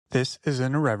This is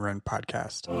an Irreverent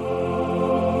podcast.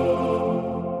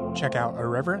 Check out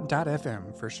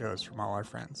irreverent.fm for shows from all our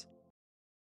friends.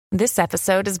 This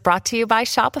episode is brought to you by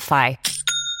Shopify.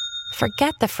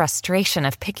 Forget the frustration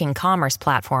of picking commerce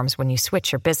platforms when you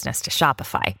switch your business to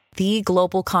Shopify, the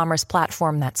global commerce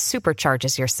platform that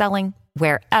supercharges your selling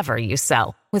wherever you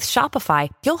sell. With Shopify,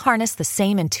 you'll harness the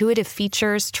same intuitive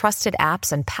features, trusted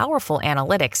apps, and powerful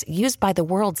analytics used by the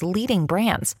world's leading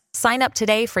brands. Sign up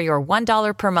today for your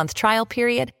 $1 per month trial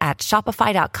period at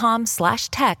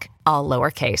shopify.com/tech, all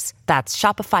lowercase. That's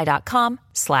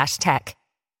shopify.com/tech.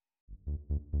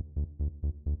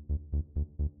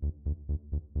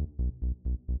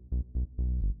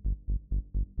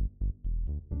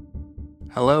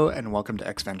 Hello and welcome to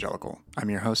Exvangelical. I'm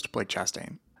your host, Blake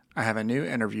Chastain. I have a new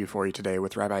interview for you today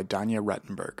with Rabbi Danya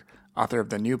Ruttenberg, author of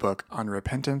the new book on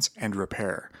repentance and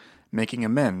repair, making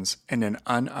amends in an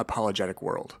unapologetic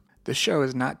world. This show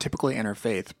is not typically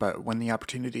interfaith, but when the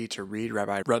opportunity to read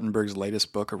Rabbi Ruttenberg's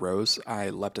latest book arose, I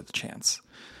leapt at the chance.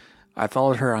 I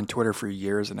followed her on Twitter for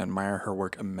years and admire her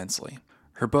work immensely.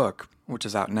 Her book, which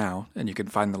is out now, and you can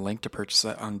find the link to purchase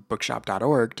it on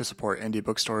bookshop.org to support indie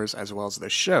bookstores as well as the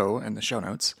show in the show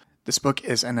notes. This book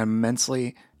is an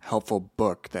immensely helpful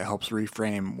book that helps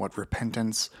reframe what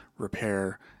repentance,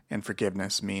 repair, and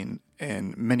forgiveness mean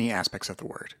in many aspects of the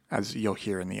word, as you'll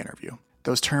hear in the interview.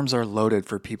 Those terms are loaded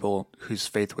for people whose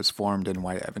faith was formed in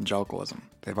white evangelicalism.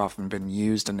 They've often been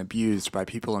used and abused by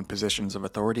people in positions of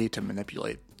authority to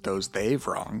manipulate those they've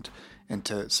wronged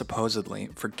into supposedly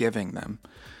forgiving them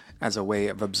as a way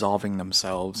of absolving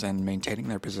themselves and maintaining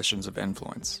their positions of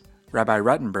influence. Rabbi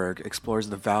Ruttenberg explores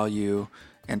the value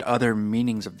and other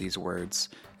meanings of these words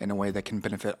in a way that can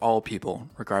benefit all people,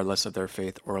 regardless of their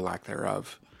faith or lack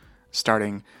thereof,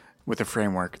 starting with a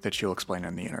framework that she'll explain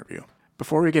in the interview.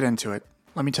 Before we get into it,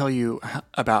 let me tell you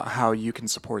about how you can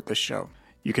support this show.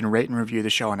 You can rate and review the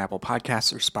show on Apple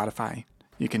Podcasts or Spotify.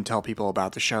 You can tell people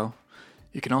about the show.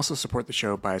 You can also support the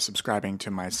show by subscribing to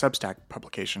my Substack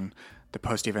publication, The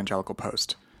Post-Evangelical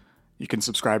Post. You can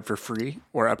subscribe for free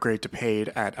or upgrade to paid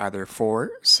at either $4,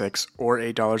 $6, or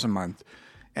 $8 a month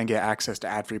and get access to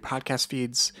ad-free podcast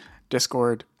feeds,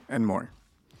 Discord, and more.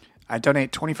 I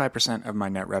donate 25% of my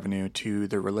net revenue to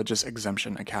the Religious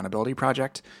Exemption Accountability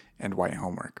Project and White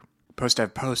Homework.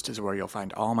 Post-Ev Post is where you'll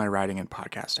find all my writing and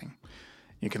podcasting.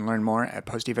 You can learn more at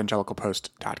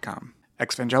postevangelicalpost.com.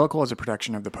 Exvangelical is a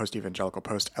production of the Post-Evangelical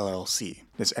Post, LLC.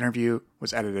 This interview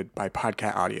was edited by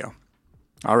Podcat Audio.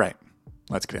 All right,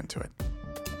 let's get into it.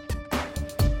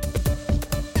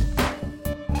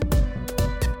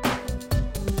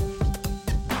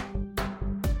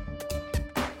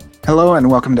 Hello and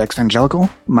welcome to Exvangelical.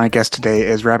 My guest today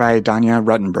is Rabbi Danya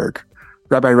Ruttenberg.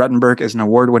 Rabbi Ruttenberg is an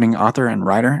award-winning author and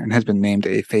writer and has been named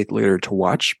a faith leader to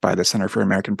watch by the Center for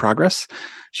American Progress.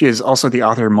 She is also the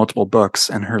author of multiple books,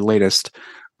 and her latest,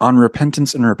 On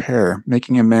Repentance and Repair,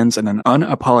 Making Amends in an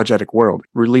Unapologetic World,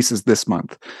 releases this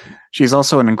month. She is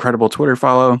also an incredible Twitter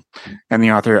follow and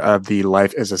the author of the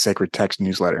Life is a Sacred Text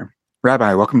newsletter.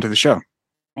 Rabbi, welcome to the show.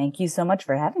 Thank you so much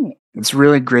for having me. It's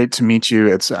really great to meet you.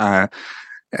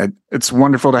 It's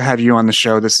wonderful to have you on the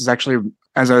show. This is actually,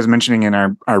 as I was mentioning in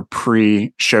our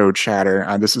pre-show chatter,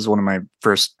 this is one of my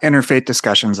first interfaith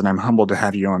discussions, and I'm humbled to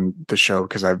have you on the show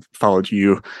because I've followed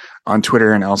you on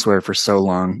Twitter and elsewhere for so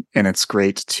long, and it's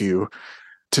great to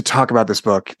talk about this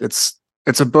book. It's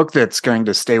a book that's going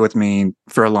to stay with me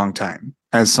for a long time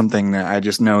as something that I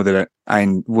just know that I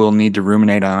will need to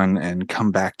ruminate on and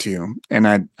come back to. And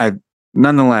I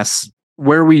nonetheless,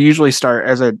 where we usually start,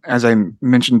 as I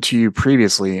mentioned to you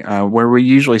previously, where we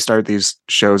usually start these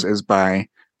shows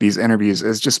these interviews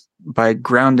is just by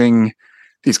grounding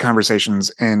these conversations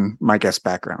in my guest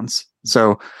backgrounds.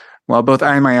 So while both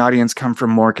I and my audience come from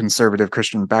more conservative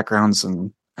Christian backgrounds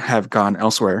and have gone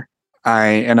elsewhere,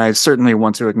 I certainly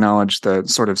want to acknowledge the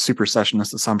sort of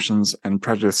supersessionist assumptions and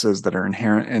prejudices that are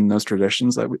inherent in those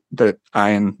traditions that I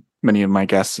and many of my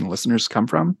guests and listeners come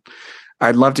from.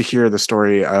 I'd love to hear the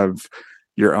story of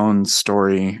your own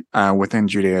story within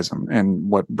Judaism and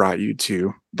what brought you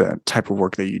to the type of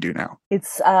work that you do now.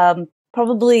 It's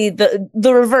probably the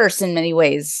reverse in many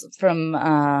ways from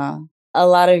a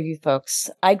lot of you folks.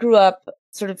 I grew up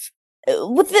sort of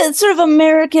with the sort of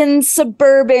American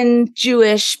suburban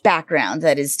Jewish background.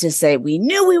 That is to say, we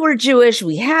knew we were Jewish.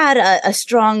 We had a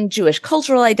strong Jewish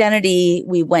cultural identity.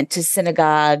 We went to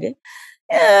synagogue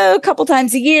a couple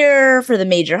times a year for the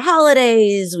major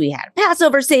holidays. We had a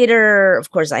Passover Seder. Of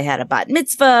course, I had a bat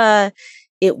mitzvah.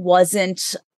 It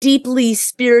wasn't deeply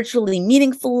spiritually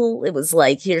meaningful. It was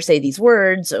like, here, say these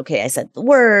words. Okay, I said the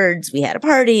words. We had a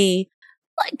party.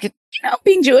 Like,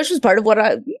 being Jewish was part of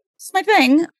it's my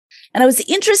thing. And I was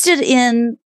interested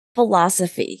in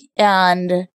philosophy.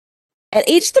 And at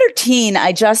age 13,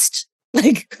 I just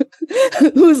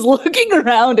was looking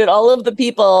around at all of the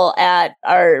people at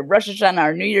our Rosh Hashanah,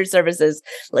 our New Year's services,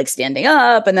 like standing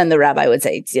up. And then the rabbi would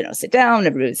say, sit down,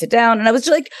 everybody would sit down. And I was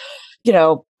like,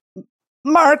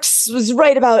 Marx was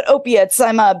right about opiates.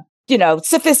 I'm a,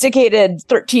 sophisticated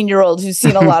 13-year-old who's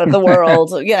seen a lot of the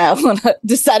world,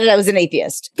 decided I was an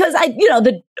atheist. Because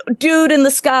the dude in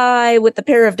the sky with the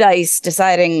pair of dice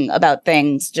deciding about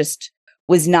things just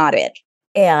was not it.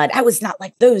 And I was not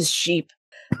like those sheep.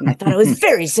 And I thought I was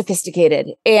very sophisticated.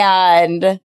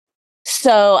 And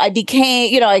so I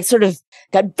became, I sort of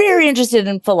got very interested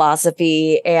in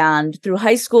philosophy, and through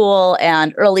high school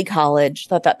and early college,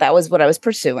 thought that was what I was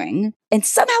pursuing. And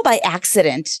somehow by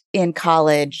accident in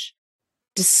college,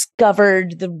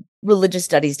 discovered the religious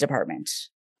studies department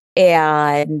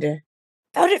and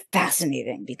found it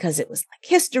fascinating because it was like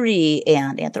history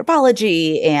and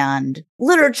anthropology and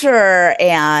literature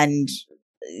and,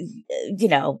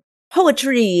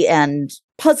 poetry and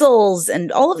puzzles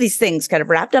and all of these things kind of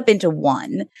wrapped up into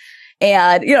one.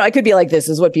 And, I could be like, this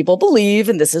is what people believe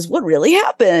and this is what really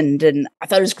happened. And I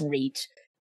thought it was great.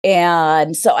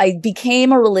 And so I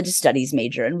became a religious studies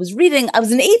major and I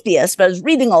was an atheist, but I was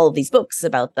reading all of these books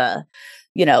about the,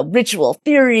 ritual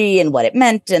theory and what it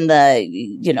meant and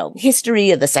the,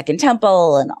 history of the Second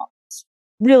Temple and all. It's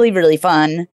really, really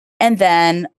fun. And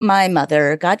then my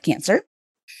mother got cancer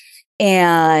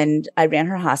and I ran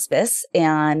her hospice.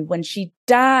 And when she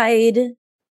died,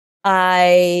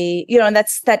 and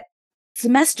that's that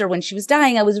semester when she was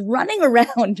dying, I was running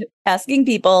around asking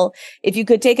people if you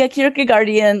could take a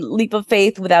Kierkegaardian leap of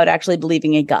faith without actually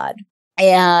believing in God.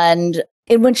 And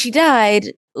when she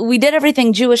died, we did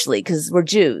everything Jewishly because we're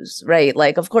Jews, right?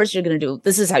 Like, of course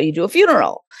this is how you do a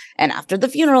funeral. And after the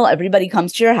funeral, everybody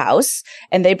comes to your house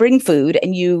and they bring food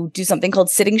and you do something called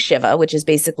sitting Shiva, which is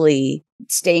basically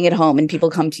staying at home and people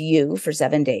come to you for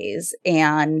 7 days.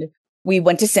 And we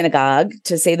went to synagogue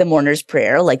to say the mourner's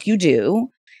prayer like you do.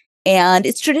 And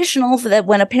it's traditional that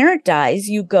when a parent dies,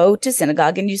 you go to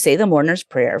synagogue and you say the mourner's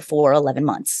prayer for 11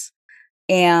 months.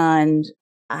 And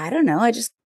I don't know, I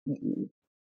just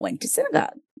went to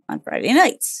synagogue on Friday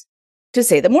nights to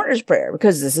say the mourner's prayer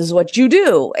because this is what you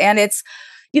do. And it's,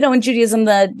 in Judaism,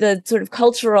 the sort of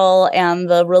cultural and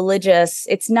the religious,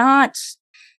 it's not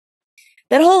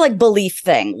that whole like belief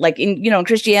thing. Like in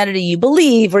Christianity, you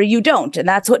believe or you don't, and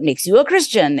that's what makes you a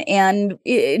Christian. And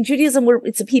in Judaism,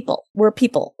 it's a people. We're a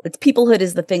people. It's peoplehood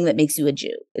is the thing that makes you a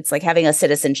Jew. It's like having a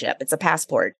citizenship. It's a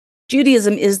passport.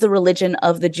 Judaism is the religion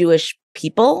of the Jewish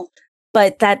people,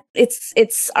 but that it's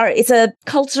a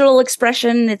cultural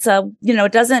expression. It's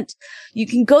you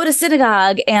can go to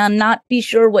synagogue and not be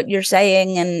sure what you're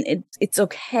saying, and it's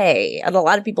okay. And a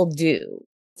lot of people do.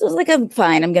 So I was like, I'm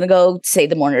fine. I'm going to go say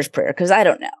the mourner's prayer because I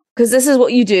don't know. Because this is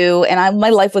what you do. And my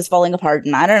life was falling apart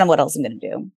and I don't know what else I'm going to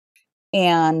do.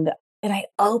 And I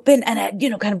opened and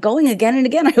kind of going again and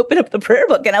again, I opened up the prayer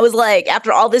book and I was like,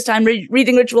 after all this time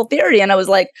reading ritual theory, and I was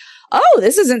like, oh,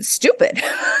 this isn't stupid.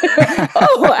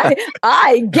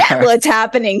 I get what's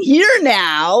happening here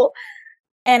now.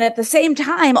 And at the same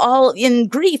time, all in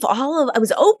grief, I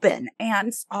was open,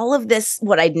 and all of this,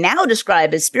 what I'd now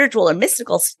describe as spiritual or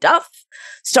mystical stuff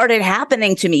started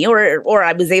happening to me, or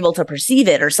I was able to perceive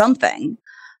it or something.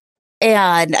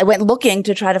 And I went looking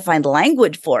to try to find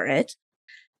language for it.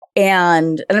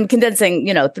 And I'm condensing,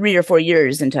 3 or 4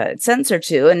 years into a sentence or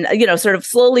two, and, sort of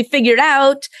slowly figured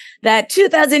out that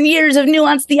 2,000 years of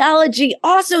nuanced theology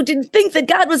also didn't think that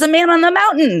God was a man on the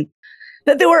mountain.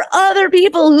 That there were other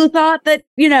people who thought that,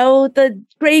 the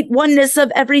great oneness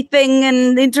of everything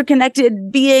and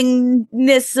interconnected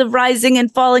beingness of rising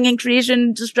and falling and creation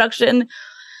and destruction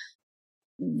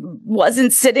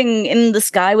wasn't sitting in the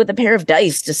sky with a pair of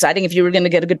dice deciding if you were going to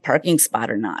get a good parking spot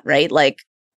or not, right? Like,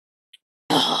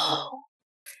 oh.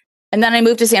 And then I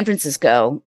moved to San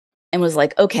Francisco and was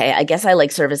like, okay, I guess I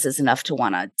like services enough to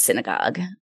want a synagogue.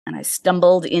 And I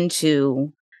stumbled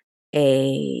into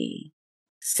a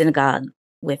synagogue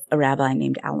with a rabbi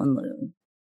named Alan Liu.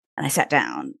 And I sat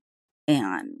down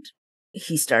and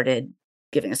he started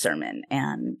giving a sermon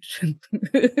and,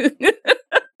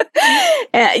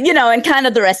 and kind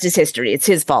of the rest is history. It's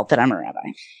his fault that I'm a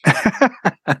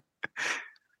rabbi.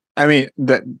 I mean,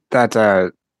 that's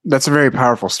a very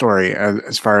powerful story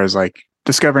as far as like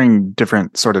discovering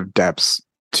different sort of depths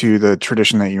to the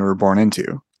tradition that you were born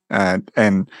into. And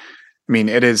I mean,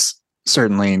 it is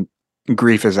certainly,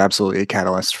 grief is absolutely a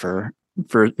catalyst for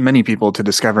many people to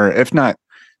discover, if not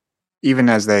even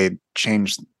as they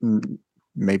change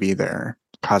maybe their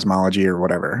cosmology or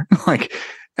whatever, like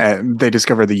they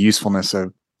discover the usefulness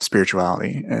of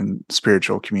spirituality and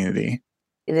spiritual community.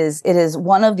 It is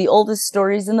one of the oldest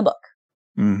stories in the book.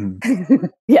 Mm-hmm.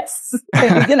 Yes.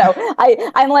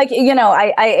 I'm like,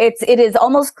 it is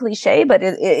almost cliche, but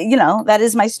that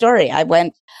is my story. I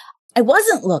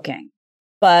wasn't looking,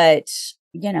 but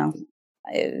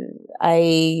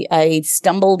I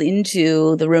stumbled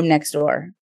into the room next door,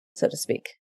 so to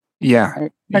speak. Yeah. And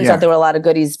it turns out there were a lot of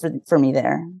goodies for me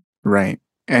there. Right.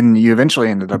 And you eventually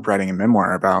ended up writing a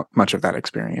memoir about much of that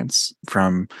experience,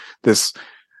 from this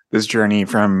journey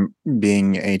from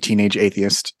being a teenage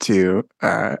atheist to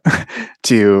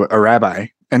to a rabbi.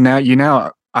 And now you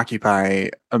occupy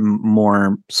a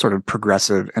more sort of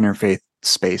progressive interfaith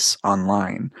space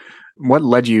online. What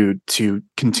led you to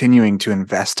continuing to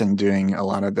invest in doing a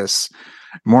lot of this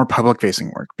more public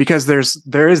facing work? Because there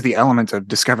is the element of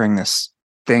discovering this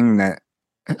thing that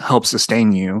helps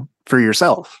sustain you for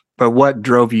yourself. But what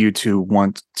drove you to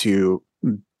want to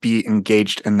be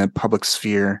engaged in the public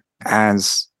sphere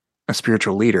as a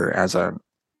spiritual leader, as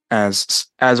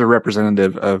a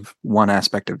representative of one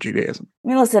aspect of Judaism? I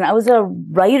mean, listen, I was a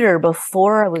writer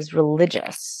before I was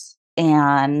religious,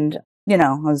 and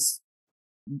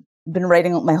been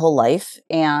writing my whole life.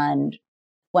 And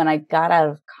when I got out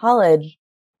of college,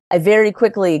 I very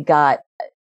quickly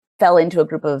fell into a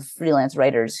group of freelance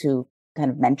writers who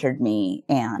kind of mentored me,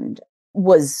 and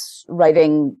was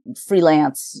writing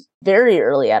freelance very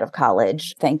early out of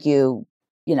college. Thank you,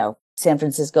 San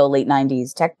Francisco, late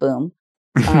 90s tech boom.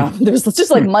 There was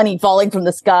just like money falling from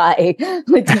the sky.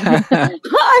 Like, hi,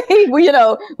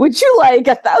 would you like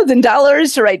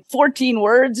 $1,000 to write 14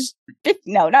 words?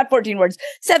 No, not 14 words,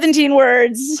 17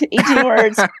 words, 18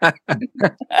 words.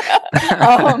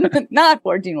 Not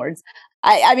 14 words.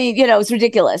 I mean, it's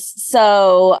ridiculous.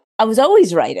 So I was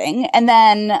always writing. And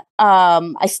then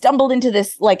I stumbled into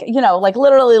this,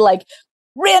 literally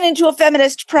ran into a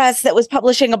feminist press that was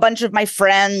publishing a bunch of my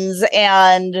friends,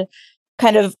 and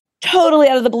kind of totally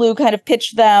out of the blue kind of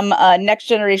pitched them a Next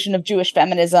Generation of Jewish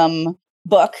Feminism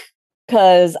book,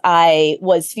 because I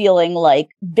was feeling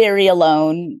very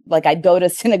alone. I'd go to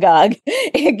synagogue,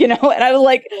 and I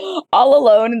was all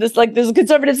alone in this, there's a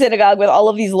conservative synagogue with all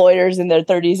of these lawyers in their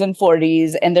 30s and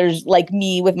 40s. And there's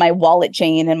me with my wallet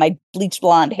chain and my bleached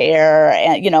blonde hair.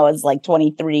 And, I was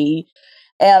 23.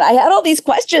 And I had all these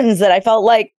questions that I felt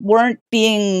weren't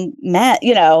being met,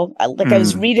 I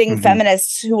was reading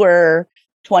feminists who were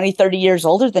 20, 30 years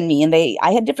older than me, and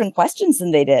I had different questions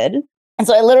than they did. And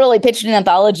so I literally pitched an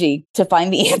anthology to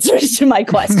find the answers to my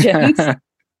questions.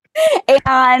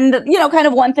 And, kind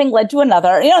of one thing led to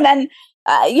another, and then,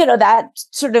 that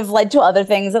sort of led to other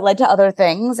things that led to other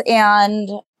things. And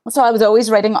so I was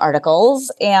always writing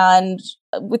articles, and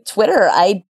with Twitter,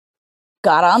 I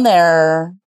got on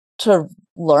there to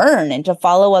learn and to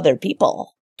follow other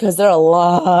people, because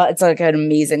it's an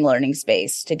amazing learning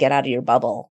space to get out of your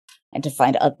bubble and to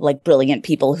find brilliant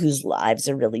people whose lives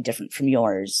are really different from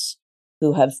yours,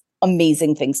 who have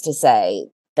amazing things to say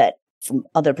that from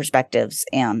other perspectives.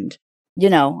 And,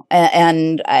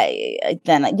 and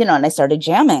I started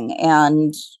jamming,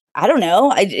 and I don't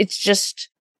know, it's just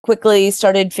quickly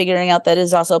started figuring out that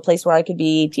is also a place where I could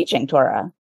be teaching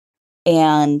Torah,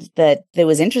 and that there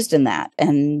was interest in that.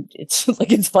 And it's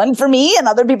it's fun for me, and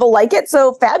other people like it.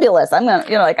 So fabulous. I'm going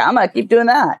to, I'm going to keep doing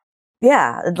that.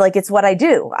 Yeah. It's what I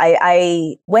do.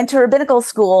 I went to rabbinical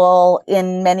school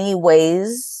in many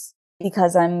ways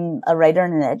because I'm a writer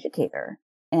and an educator,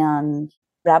 and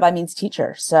rabbi means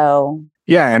teacher. So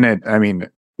yeah. And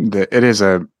it is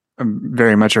a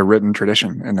very much a written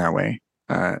tradition in that way.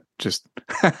 Just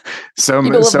so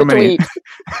many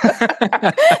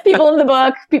people in the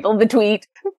book, people in the tweet,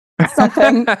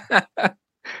 something.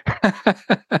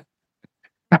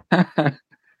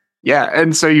 Yeah,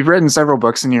 and so you've written several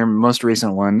books, and your most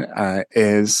recent one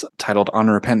is titled "On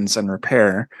Repentance and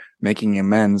Repair: Making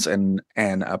Amends in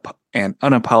an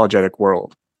Unapologetic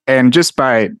World." And just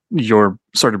by your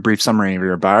sort of brief summary of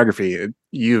your biography,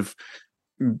 you've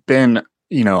been,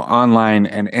 online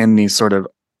and in these sort of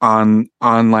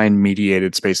online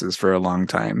mediated spaces for a long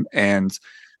time. And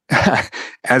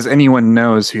as anyone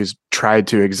knows who's tried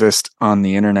to exist on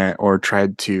the internet or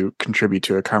tried to contribute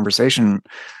to a conversation,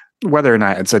 whether or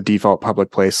not it's a default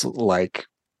public place like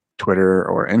Twitter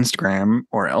or Instagram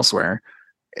or elsewhere,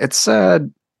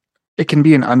 it can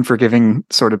be an unforgiving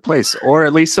sort of place, or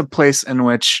at least a place in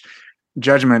which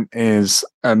judgment is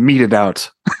meted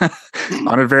out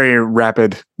on a very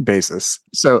rapid basis.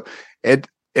 So it's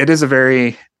a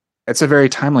very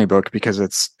timely book, because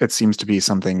it seems to be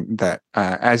something that,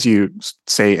 as you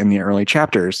say in the early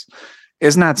chapters,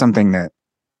 is not something that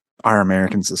our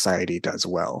American society does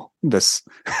well. This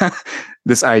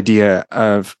idea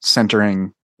of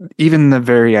centering even the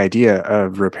very idea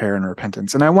of repair and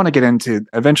repentance. And I want to get into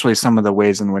eventually some of the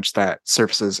ways in which that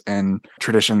surfaces in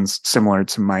traditions similar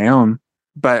to my own.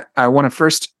 But I want to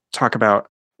first talk about,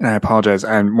 and I apologize,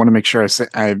 I want to make sure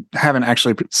I haven't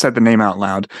actually said the name out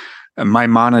loud.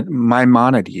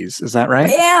 Maimonides, is that right?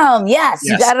 Bam! Yes,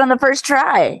 you got it on the first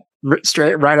try.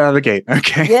 Straight right out of the gate.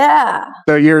 Okay. Yeah.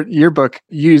 So your book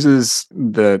uses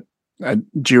a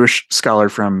Jewish scholar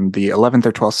from the 11th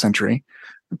or 12th century.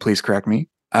 Please correct me.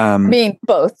 I mean,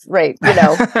 both, right?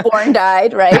 Born,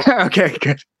 died, right? Okay,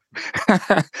 good.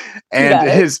 And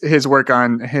his work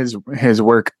on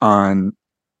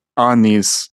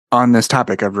this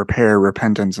topic of repair,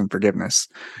 repentance, and forgiveness.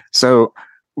 So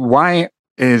why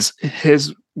is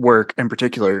his work in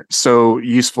particular so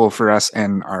useful for us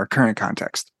in our current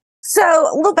context? So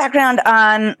a little background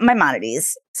on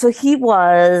Maimonides. So he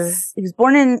was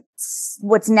born in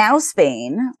what's now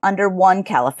Spain under one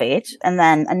caliphate, and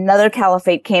then another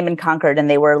caliphate came and conquered, and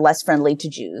they were less friendly to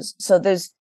Jews. So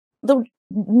there's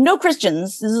no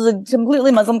Christians. This is a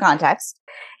completely Muslim context.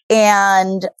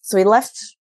 And so he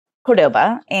left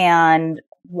Cordoba and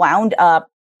wound up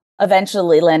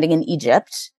eventually landing in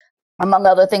Egypt. Among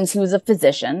other things, he was a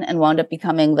physician and wound up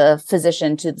becoming the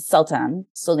physician to the Sultan,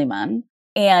 Suleiman.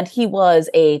 And he was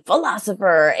a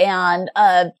philosopher and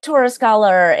a Torah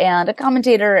scholar and a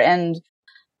commentator and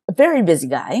a very busy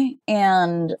guy.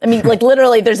 And I mean, like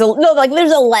literally there's a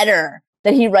letter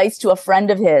that he writes to a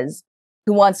friend of his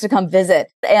who wants to come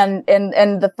visit. And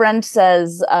the friend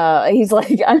says, he's like,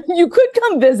 you could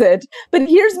come visit, but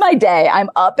here's my day. I'm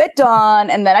up at dawn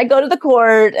and then I go to the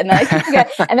court and then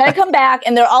and then I come back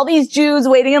and there are all these Jews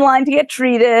waiting in line to get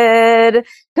treated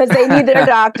because they need their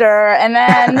doctor. And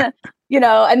then,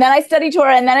 and then I study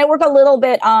Torah, and then I work a little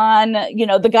bit on,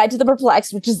 the Guide to the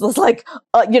Perplexed, which is this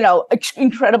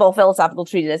incredible philosophical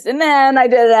treatise. And then I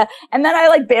did and then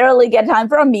I barely get time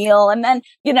for a meal. And then,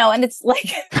 and it's like,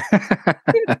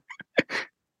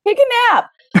 take a nap.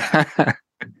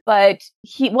 But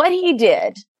what he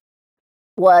did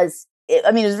was, it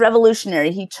was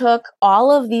revolutionary. He took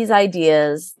all of these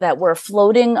ideas that were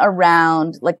floating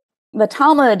around, like the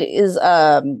Talmud is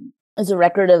a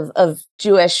record of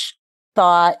Jewish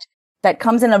thought that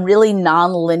comes in a really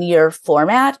non-linear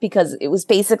format, because it was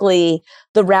basically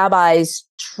the rabbis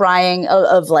trying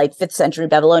of 5th century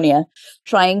Babylonia,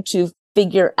 trying to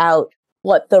figure out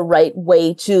what the right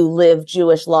way to live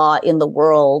Jewish law in the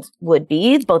world would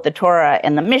be, both the Torah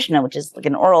and the Mishnah, which is like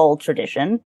an oral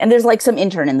tradition. And there's some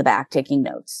intern in the back taking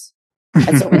notes.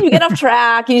 And so when you get off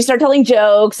track and you start telling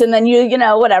jokes and then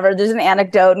whatever, there's an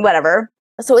anecdote and whatever.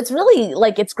 So it's really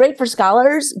it's great for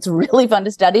scholars. It's really fun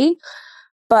to study.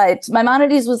 But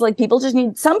Maimonides was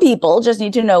some people just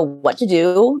need to know what to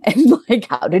do and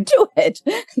how to do it.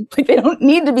 They don't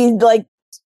need to be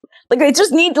they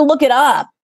just need to look it up.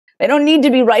 They don't need to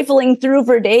be rifling through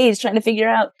for days trying to figure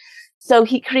out. So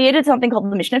he created something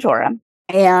called the Mishnah Torah.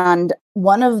 And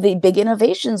one of the big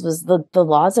innovations was the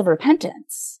laws of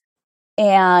repentance.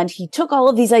 And he took all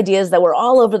of these ideas that were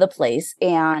all over the place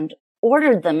and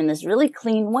ordered them in this really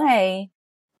clean way.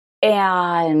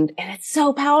 And it's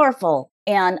so powerful.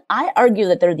 And I argue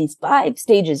that there are these 5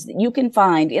 stages that you can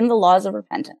find in the laws of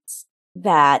repentance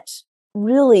that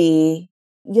really,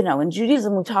 in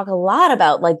Judaism, we talk a lot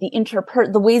about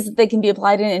the ways that they can be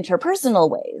applied in interpersonal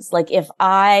ways. If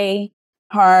I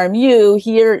harm you,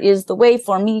 here is the way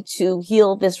for me to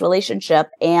heal this relationship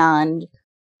and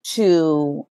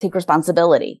to take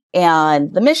responsibility.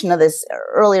 And the Mishnah, this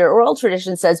earlier oral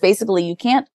tradition, says basically you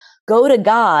can't go to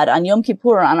God on Yom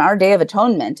Kippur, on our Day of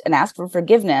Atonement, and ask for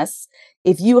forgiveness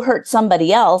if you hurt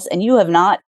somebody else and you have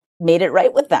not made it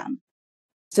right with them.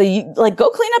 So you go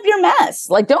clean up your mess.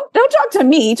 Don't talk to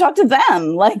me, talk to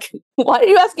them. Why are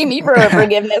you asking me for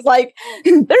forgiveness?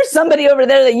 There's somebody over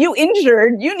there that you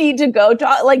injured. You need to go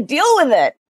talk, deal with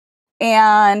it.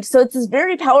 And so it's this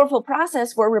very powerful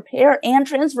process for repair and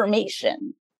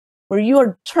transformation, where you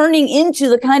are turning into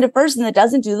the kind of person that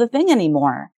doesn't do the thing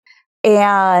anymore.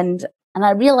 And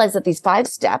I realized that these 5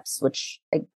 steps, which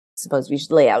I suppose we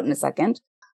should lay out in a second,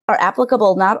 are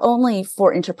applicable not only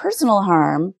for interpersonal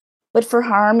harm, but for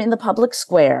harm in the public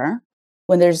square,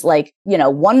 when there's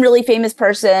one really famous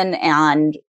person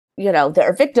and, there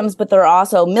are victims, but there are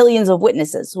also millions of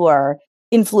witnesses who are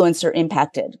influenced or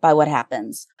impacted by what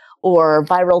happens, or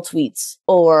viral tweets,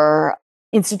 or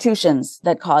institutions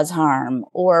that cause harm,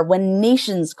 or when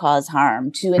nations cause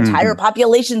harm to entire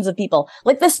populations of people.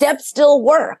 The steps still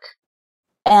work.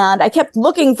 And I kept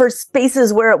looking for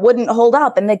spaces where it wouldn't hold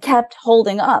up, and they kept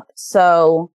holding up.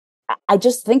 So I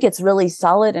just think it's really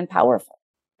solid and powerful.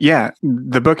 Yeah,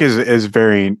 the book is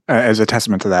very as a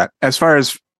testament to that. As far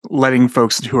as letting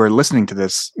folks who are listening to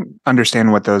this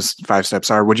understand what those 5 steps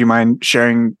are, would you mind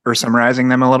sharing or summarizing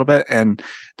them a little bit? And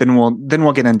then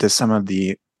we'll get into some of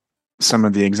the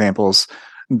examples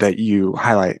that you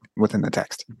highlight within the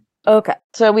text. Okay.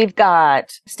 So we've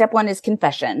got step 1 is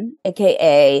confession,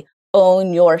 aka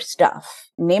own your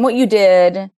stuff. Name what you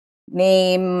did,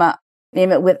 name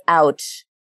it without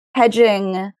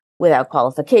hedging, without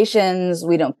qualifications.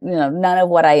 We don't, none of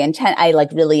what I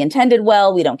really intended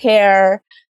well. We don't care.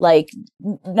 Like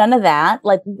none of that.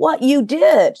 Like what you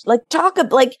did. Like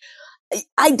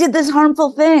I did this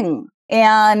harmful thing.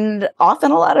 And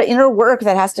often a lot of inner work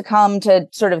that has to come to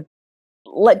sort of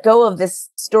let go of this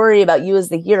story about you as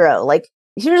the hero. Like,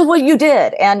 here's what you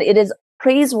did. And it is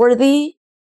praiseworthy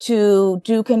to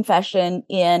do confession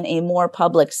in a more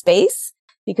public space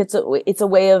because it's a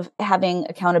way of having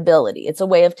accountability. It's a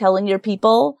way of telling your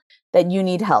people that you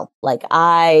need help. Like,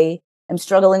 I am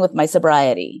struggling with my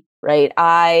sobriety, right?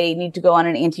 I need to go on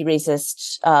an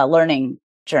anti-racist learning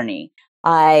journey.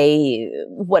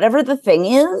 Whatever the thing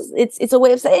is, it's a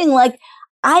way of saying, like,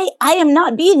 I am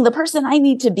not being the person I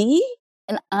need to be,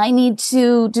 and I need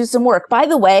to do some work. By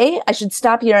the way, I should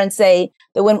stop here and say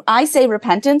that when I say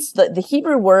repentance, the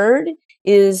Hebrew word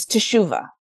is teshuvah.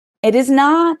 It is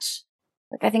not,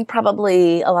 like, I think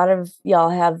probably a lot of y'all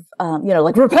have,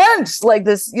 like, repent, like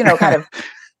this, kind of,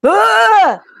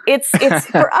 it's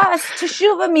for us,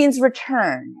 teshuvah means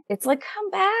return. It's like,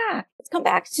 come back. Let's come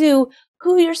back to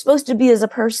who you're supposed to be as a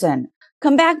person.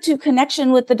 Come back to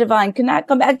connection with the divine.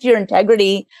 Come back to your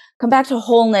integrity. Come back to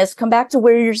wholeness. Come back to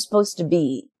where you're supposed to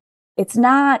be. It's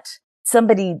not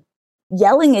somebody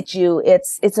yelling at you.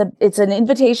 It's an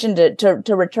invitation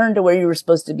to return to where you were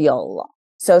supposed to be all along.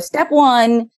 So step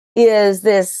 1 is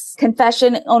this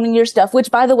confession, owning your stuff, which,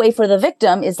 by the way, for the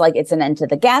victim is like, it's an end to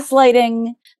the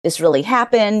gaslighting. This really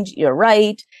happened. You're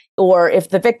right. Or if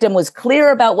the victim was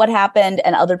clear about what happened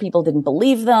and other people didn't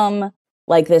believe them,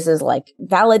 like, this is like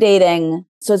validating.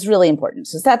 So it's really important.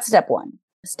 So that's step 1.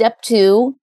 Step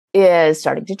 2 is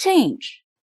starting to change,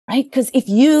 right? Because if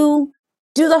you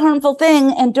do the harmful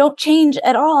thing and don't change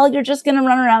at all, you're just going to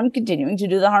run around continuing to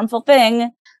do the harmful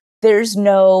thing. There's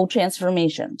no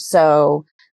transformation. So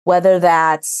whether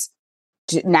that's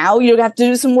now you have to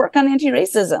do some work on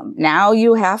anti-racism. Now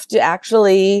you have to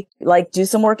actually, like, do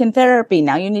some work in therapy.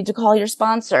 Now you need to call your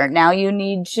sponsor. Now you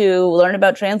need to learn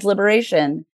about trans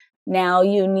liberation. Now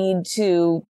you need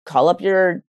to call up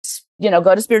go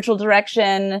to spiritual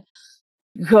direction,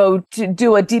 go to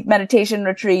do a deep meditation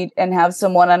retreat and have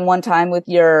some one-on-one time with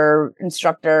your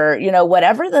instructor,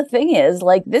 whatever the thing is,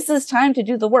 like, this is time to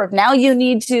do the work. Now you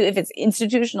need to, if it's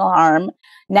institutional harm,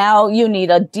 now you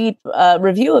need a deep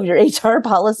review of your HR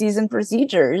policies and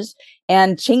procedures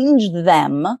and change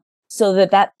them so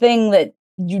that thing that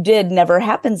you did never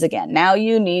happens again. Now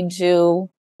you need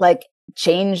to, like,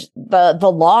 change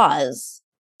the laws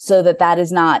so that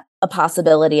is not a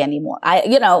possibility anymore.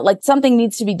 Something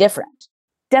needs to be different.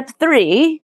 Step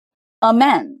 3,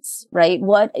 amends, right?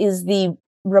 What is the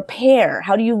repair?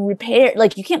 How do you repair?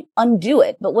 Like, you can't undo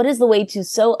it, but what is the way to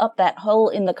sew up that hole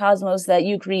in the cosmos that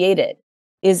you created?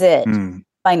 Is it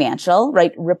financial,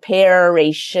 right?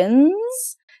 Reparations?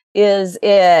 Is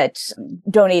it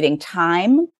donating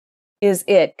time? Is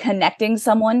it connecting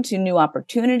someone to new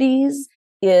opportunities?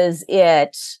 Is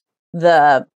it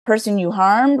the person you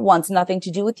harmed wants nothing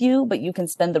to do with you, but you can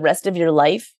spend the rest of your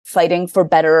life fighting for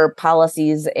better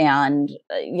policies and,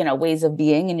 ways of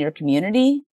being in your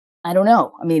community? I don't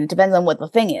know. I mean, it depends on what the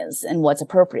thing is and what's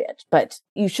appropriate, but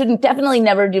you shouldn't definitely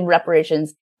never do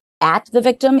reparations at the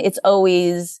victim. It's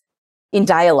always in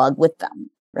dialogue with them,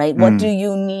 right? What do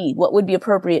you need? What would be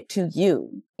appropriate to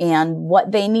you? And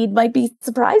what they need might be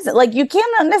surprising. Like, you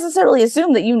cannot necessarily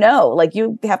assume that like,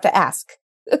 you have to ask.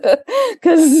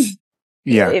 Because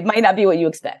it might not be what you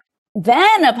expect.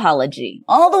 Then apology,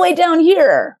 all the way down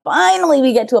here. Finally,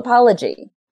 we get to apology.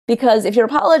 Because if you're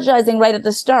apologizing right at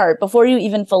the start, before you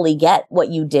even fully get what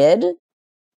you did,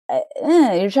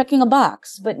 you're checking a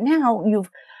box. But now you've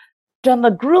done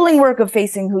the grueling work of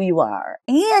facing who you are.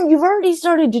 And you've already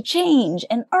started to change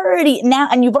and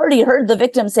you've already heard the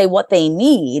victim say what they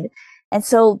need. And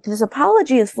so this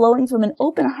apology is flowing from an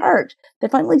open heart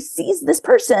that finally sees this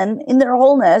person in their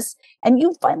wholeness. And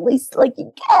you finally,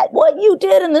 you get what you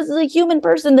did. And this is a human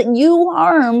person that you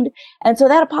harmed. And so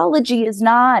that apology is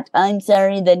not, I'm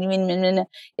sorry that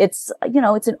it's,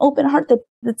 it's an open heart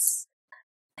that's,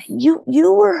 you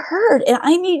were hurt. And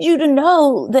I need you to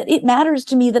know that it matters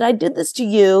to me that I did this to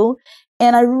you.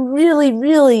 And I really,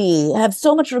 really have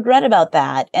so much regret about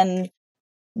that. And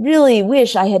really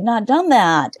wish I had not done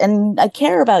that, and I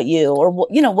care about you, or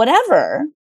whatever.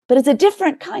 But it's a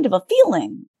different kind of a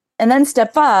feeling, And then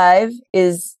step 5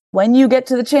 is when you get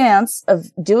to the chance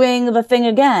of doing the thing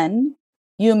again,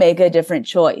 you make a different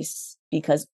choice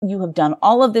because you have done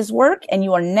all of this work and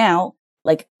you are now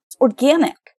like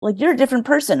organic. Like you're a different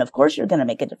person. Of course, you're going to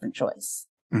make a different choice.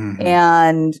 Mm-hmm.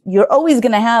 And you're always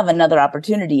going to have another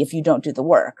opportunity if you don't do the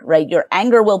work, right? Your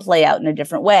anger will play out in a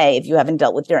different way if you haven't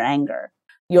dealt with your anger.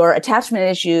 Your attachment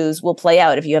issues will play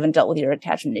out if you haven't dealt with your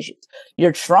attachment issues.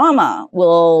 Your trauma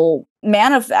will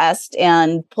manifest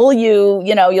and pull you,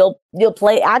 you'll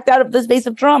act out of the space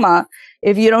of trauma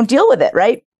if you don't deal with it,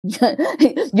 right?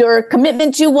 Your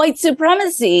commitment to white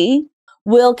supremacy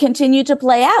will continue to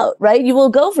play out, right? You will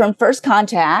go from first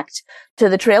contact to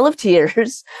the Trail of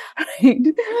Tears,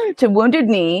 right? To Wounded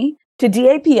Knee, to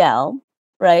DAPL,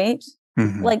 right?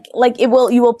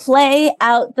 Mm-hmm. You will play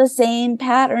out the same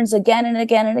patterns again and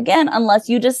again and again, unless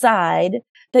you decide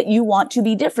that you want to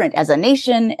be different as a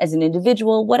nation, as an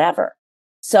individual, whatever.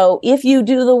 So if you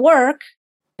do the work,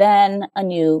 then a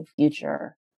new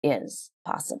future is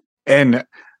possible. And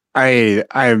I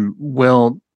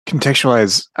will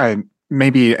contextualize, and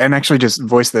actually just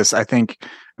voice this. I think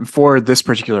for this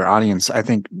particular audience, I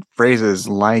think phrases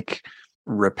like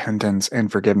repentance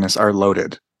and forgiveness are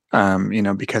loaded,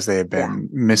 because they have been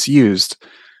misused.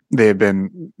 They have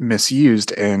been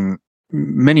misused in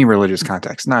many religious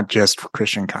contexts, not just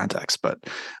Christian contexts, but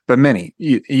many.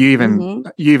 You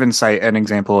even cite an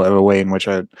example of a way in which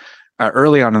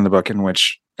early on in the book in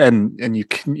which and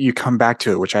you come back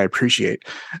to it, which I appreciate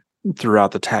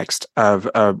throughout the text, of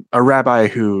a rabbi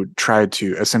who tried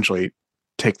to essentially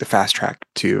take the fast track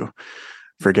to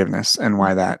forgiveness and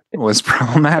why that was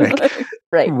problematic.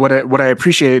 Right. What I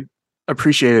appreciated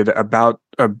about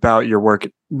your work,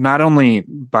 not only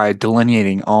by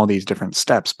delineating all these different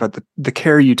steps, but the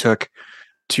care you took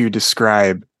to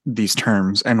describe these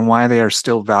terms and why they are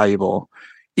still valuable,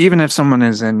 even if someone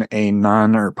is in a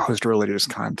non or post-religious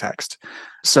context.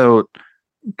 So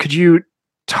could you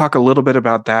talk a little bit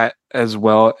about that as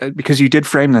well? Because you did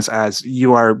frame this as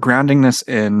you are grounding this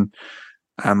in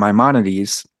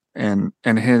Maimonides and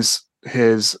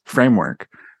his framework,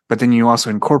 but then you also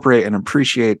incorporate and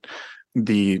appreciate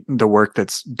the work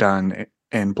that's done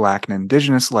in Black and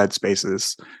Indigenous led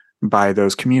spaces by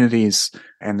those communities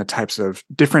and the types of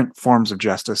different forms of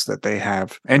justice that they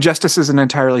have. And justice is an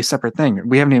entirely separate thing.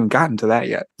 We haven't even gotten to that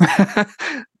yet.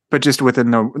 But just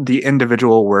within the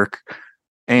individual work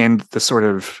and the sort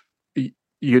of,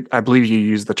 I believe you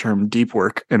use the term deep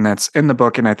work, and that's in the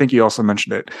book. And I think you also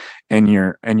mentioned it in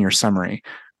your summary,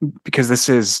 because this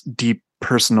is deep,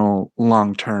 personal,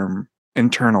 long-term,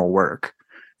 internal work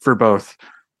for both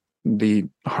the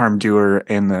harm doer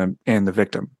and the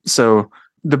victim. So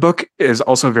the book is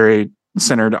also very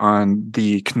centered on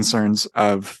the concerns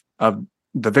of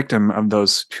the victim, of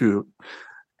those who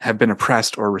have been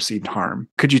oppressed or received harm.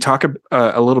 Could you talk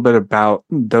a little bit about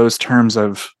those terms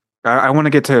of, I want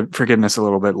to get to forgiveness a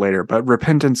little bit later, but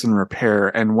repentance and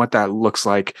repair and what that looks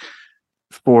like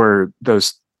for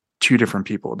those two different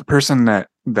people, the person that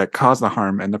caused the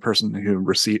harm and the person who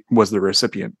was the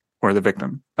recipient or the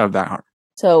victim of that harm.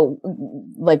 So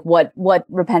like what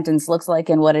repentance looks like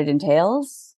and what it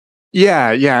entails? Yeah.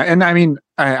 And I mean,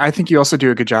 I think you also do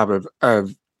a good job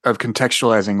of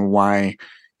contextualizing why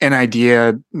an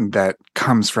idea that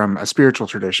comes from a spiritual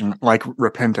tradition like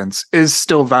repentance is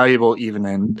still valuable even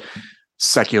in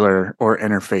secular or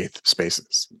interfaith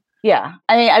spaces. Yeah.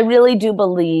 I mean, I really do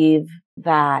believe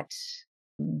that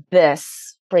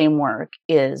this framework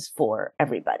is for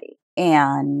everybody.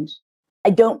 And I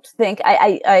don't think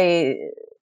I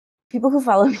people who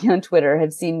follow me on Twitter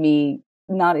have seen me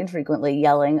not infrequently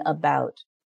yelling about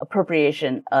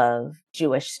appropriation of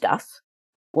Jewish stuff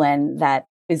when that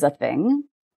is a thing.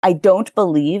 I don't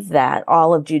believe that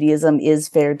all of Judaism is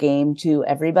fair game to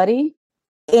everybody.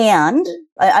 And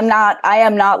I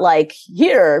am not like,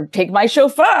 here, take my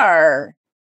shofar.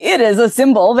 It is a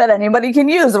symbol that anybody can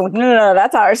use. No,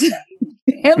 that's ours.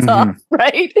 Hands off,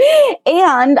 right?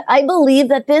 And I believe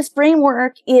that this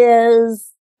framework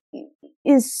is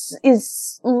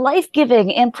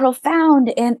life-giving and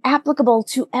profound and applicable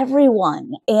to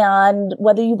everyone. And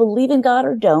whether you believe in God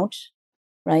or don't,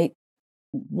 right?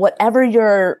 Whatever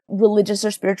your religious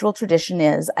or spiritual tradition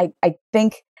is, I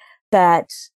think that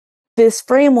this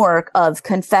framework of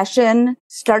confession,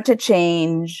 start to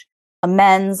change,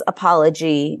 amends,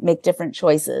 apology, make different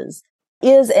choices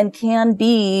is and can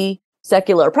be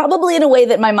secular, probably in a way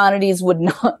that Maimonides would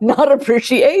not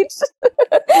appreciate.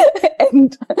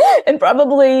 and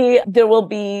probably there will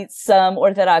be some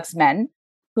Orthodox men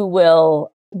who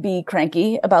will be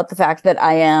cranky about the fact that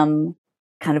I am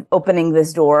kind of opening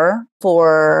this door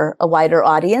for a wider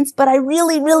audience. But I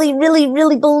really, really, really,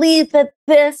 really believe that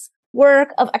this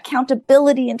work of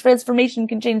accountability and transformation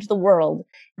can change the world.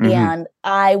 Mm-hmm. And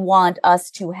I want us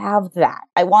to have that.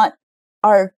 I want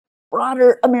our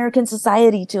broader American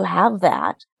society to have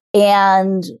that.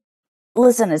 And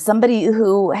listen, as somebody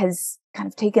who has kind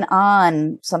of taken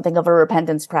on something of a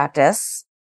repentance practice,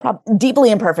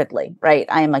 deeply imperfectly, right?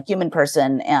 I am a human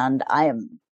person and I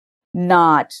am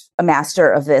not a master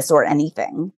of this or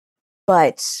anything,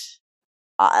 but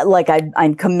like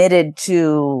I'm committed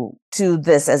to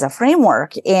this as a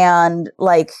framework, and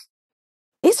like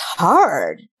it's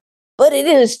hard, but it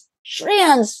is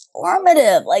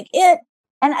transformative. Like it,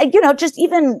 and I, just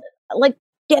even like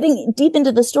getting deep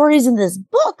into the stories in this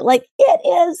book, like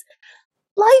it is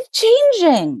life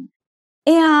changing.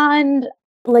 And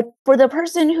like for the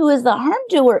person who is the harm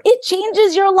doer, it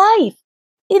changes your life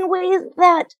in ways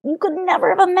that you could never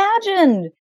have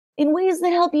imagined, in ways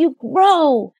that help you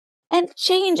grow and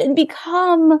change and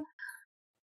become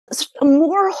a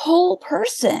more whole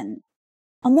person,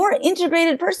 a more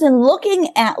integrated person, looking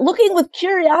with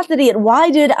curiosity at why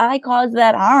did I cause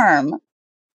that harm?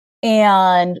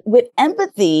 And with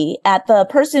empathy at the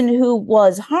person who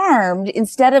was harmed,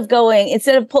 instead of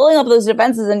pulling up those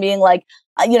defenses and being like,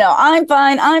 I'm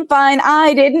fine,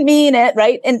 I didn't mean it,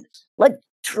 right? And like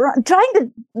trying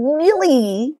to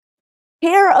really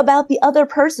care about the other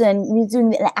person,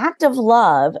 using an act of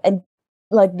love and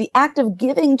like the act of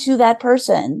giving to that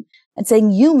person and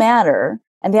saying, you matter.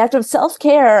 And the act of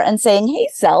self-care and saying, hey,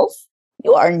 self,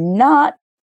 you are not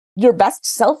your best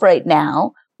self right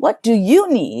now. What do you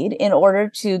need in order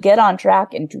to get on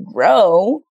track and to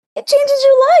grow? It changes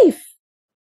your life.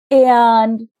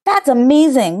 And that's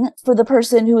amazing for the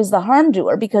person who is the harm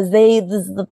doer, because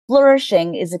the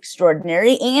flourishing is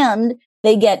extraordinary, and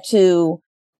they get to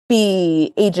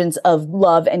be agents of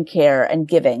love and care and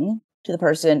giving to the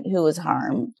person who was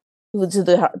harmed, to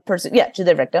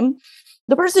their victim.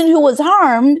 The person who was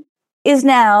harmed is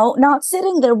now not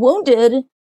sitting there wounded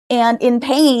and in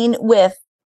pain with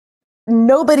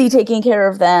nobody taking care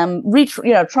of them,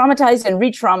 traumatized and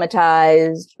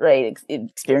re-traumatized, right?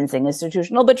 Experiencing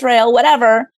institutional betrayal,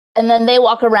 whatever. And then they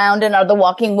walk around and are the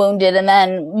walking wounded, and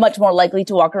then much more likely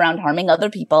to walk around harming other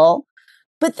people.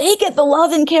 But they get the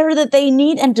love and care that they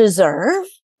need and deserve.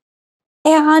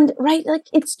 And right, like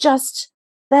it's just,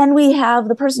 then we have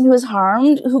the person who is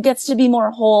harmed who gets to be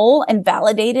more whole and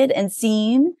validated and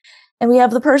seen. And we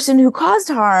have the person who caused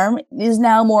harm is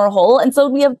now more whole. And so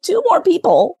we have two more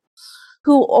people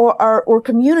who are or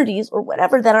communities or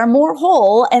whatever that are more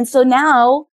whole. And so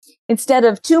now, instead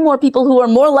of two more people who are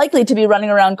more likely to be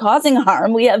running around causing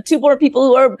harm, we have two more people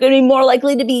who are going to be more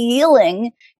likely to be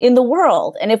healing in the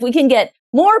world. And if we can get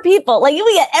more people, like if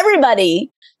we get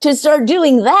everybody to start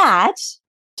doing that,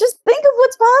 just think of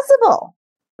what's possible,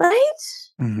 right?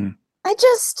 Mm-hmm.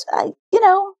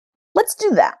 Let's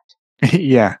do that.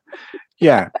 Yeah.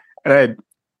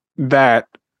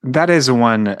 That is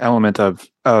one element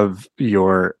of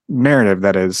your narrative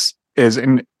that is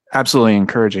absolutely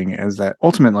encouraging, is that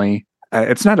ultimately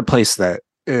it's not a place that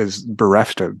is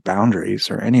bereft of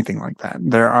boundaries or anything like that.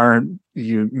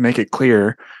 You make it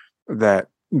clear that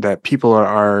people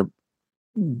are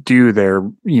do their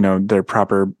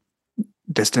proper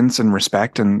distance and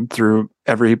respect and through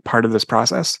every part of this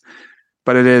process,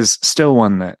 but it is still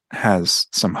one that has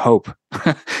some hope,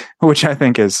 which I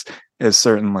think is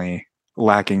certainly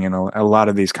lacking in a lot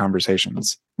of these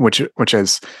conversations, which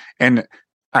is, and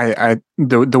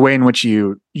the way in which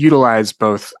you utilize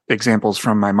both examples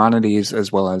from Maimonides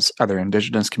as well as other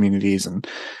indigenous communities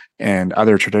and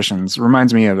other traditions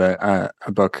reminds me of a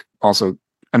book, also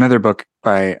another book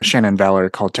by Shannon Valor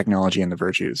called Technology and the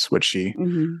Virtues, which she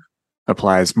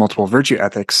applies multiple virtue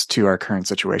ethics to our current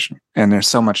situation. And there's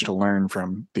so much to learn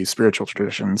from these spiritual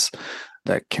traditions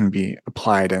that can be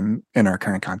applied in our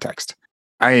current context.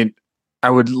 I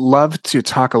would love to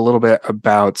talk a little bit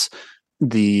about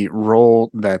the role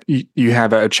that you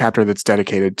have a chapter that's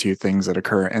dedicated to things that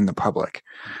occur in the public.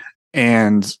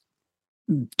 And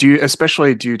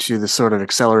especially due to the sort of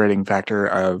accelerating factor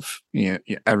of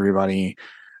everybody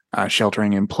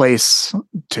sheltering in place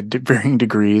to varying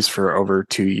degrees for over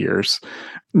 2 years,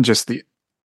 just the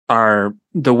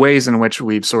ways in which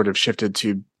we've sort of shifted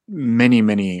to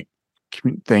many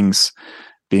things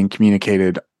being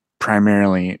communicated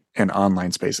primarily in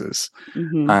online spaces.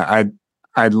 Mm-hmm.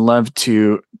 I'd love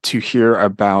to hear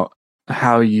about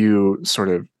how you sort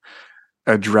of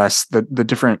address the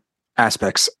different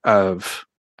aspects of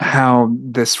how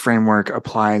this framework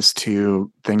applies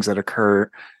to things that occur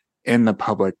in the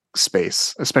public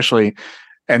space, especially,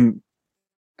 and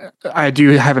I do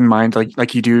have in mind,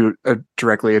 like you do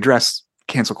directly address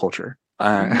cancel culture.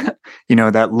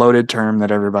 That loaded term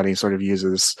that everybody sort of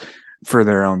uses for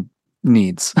their own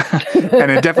needs.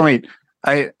 And it definitely,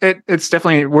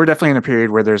 we're definitely in a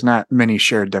period where there's not many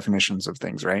shared definitions of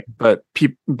things, right? But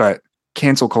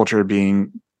cancel culture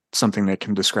being something that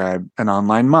can describe an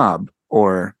online mob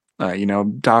or,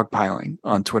 dogpiling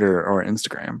on Twitter or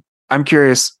Instagram. I'm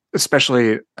curious,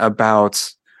 especially about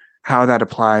how that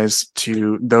applies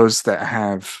to those that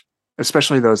have,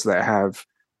 especially those that have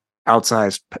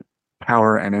outsized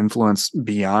power and influence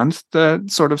beyond the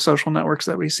sort of social networks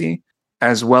that we see,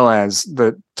 as well as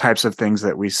the types of things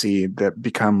that we see that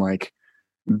become like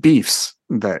beefs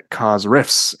that cause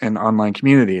rifts in online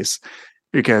communities.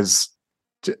 Because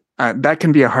that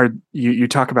can be a hard, you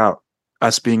talk about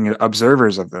us being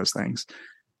observers of those things.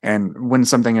 And when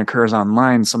something occurs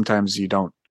online, sometimes you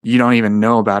don't even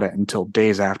know about it until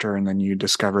days after, and then you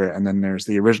discover it. And then there's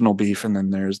the original beef, and then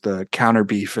there's the counter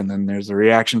beef, and then there's the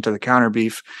reaction to the counter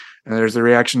beef, and there's the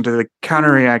reaction to the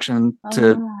counter reaction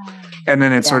and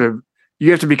then it's sort of, you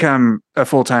have to become a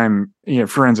full-time,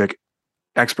 forensic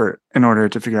expert in order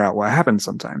to figure out what happens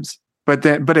sometimes. But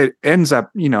it ends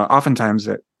up, oftentimes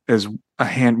it is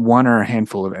one or a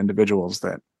handful of individuals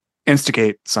that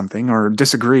instigate something or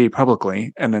disagree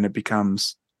publicly, and then it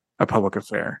becomes a public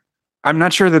affair. I'm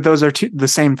not sure that those are the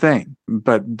same thing,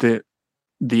 but the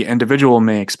individual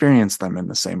may experience them in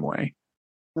the same way.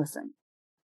 Listen,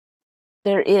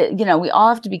 there is, we all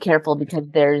have to be careful because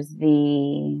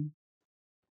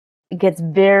it gets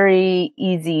very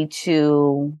easy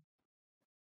to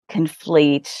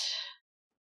conflate,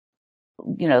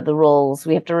 the roles.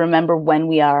 We have to remember when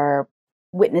we are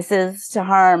witnesses to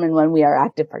harm and when we are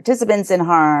active participants in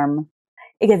harm.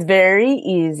 It gets very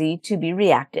easy to be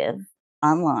reactive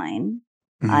online.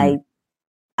 Mm-hmm.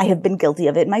 I have been guilty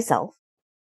of it myself.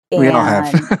 We all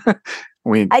have.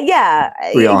 We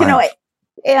all have.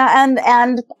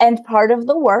 And part of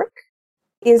the work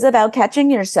is about catching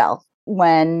yourself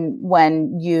when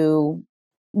you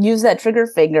use that trigger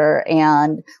finger,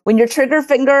 and when your trigger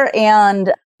finger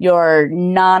and your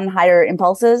non-higher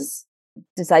impulses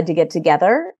decide to get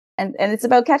together, and it's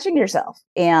about catching yourself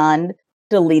and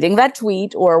deleting that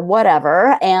tweet or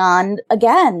whatever. And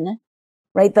again,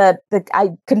 right, the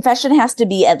confession has to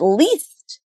be at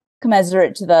least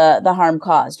commensurate to the harm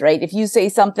caused, right? If you say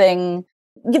something,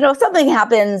 something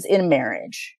happens in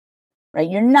marriage, right?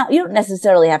 You don't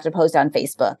necessarily have to post on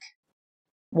Facebook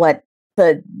what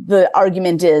the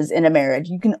argument is in a marriage.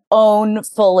 You can own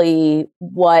fully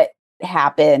what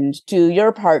happened to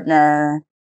your partner,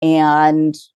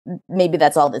 and maybe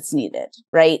that's all that's needed,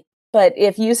 right? But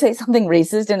if you say something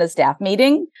racist in a staff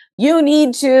meeting, you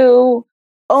need to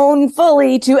own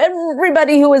fully to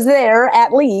everybody who was there,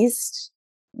 at least,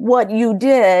 what you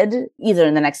did, either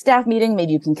in the next staff meeting.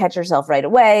 Maybe you can catch yourself right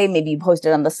away. Maybe you post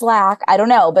it on the Slack. I don't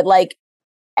know. But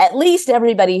at least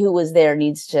everybody who was there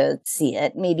needs to see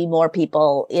it. Maybe more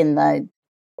people in the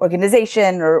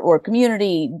organization or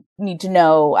community need to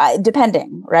know,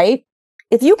 depending, right?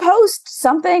 If you post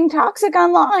something toxic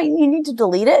online, you need to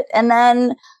delete it. And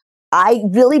then I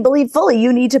really believe fully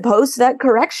you need to post that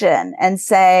correction and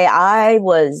say, I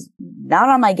was not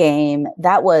on my game.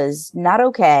 That was not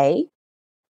okay.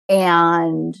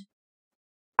 And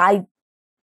I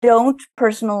don't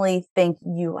personally think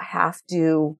you have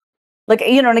to,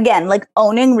 and again,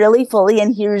 owning really fully.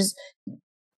 And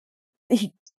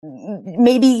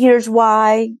maybe here's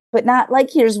why, but not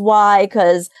here's why,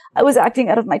 because I was acting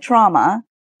out of my trauma.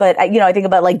 But I think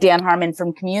about Dan Harmon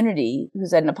from Community, who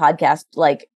said in a podcast,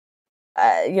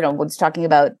 was talking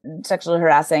about sexually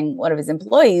harassing one of his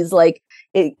employees.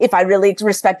 If I really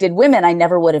respected women, I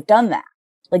never would have done that.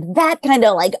 That kind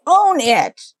of own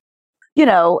it,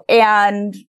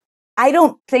 and I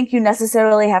don't think you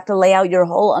necessarily have to lay out your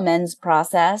whole amends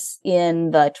process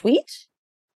in the tweet,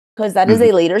 because that is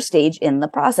a later stage in the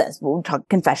process. We'll talk,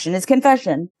 confession is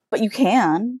confession, but you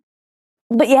can.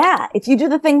 But yeah, if you do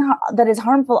the thing that is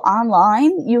harmful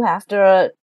online, you have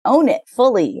to own it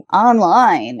fully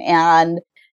online. And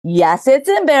yes, it's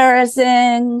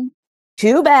embarrassing.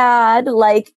 Too bad.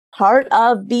 Part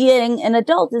of being an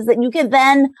adult is that you can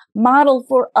then model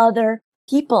for other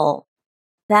people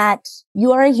that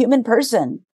you are a human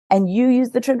person, and you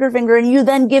use the trigger finger, and you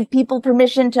then give people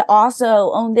permission to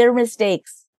also own their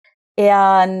mistakes.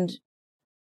 And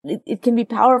it can be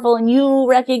powerful, and you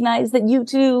recognize that you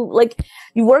too,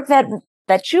 you work that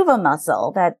tshuva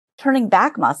muscle, that turning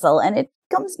back muscle, and it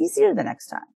comes easier the next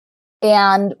time.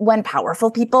 And when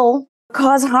powerful people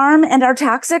cause harm and are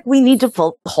toxic, we need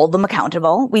to hold them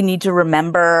accountable. We need to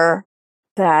remember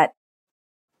that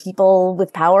people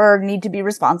with power need to be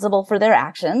responsible for their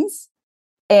actions.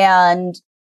 And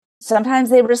sometimes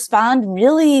they respond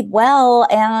really well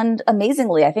and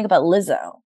amazingly. I think about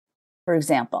Lizzo, for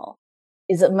example,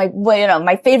 is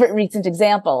my favorite recent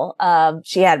example.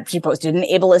 She posted an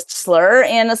ableist slur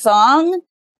in a song,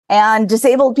 and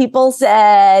disabled people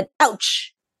said,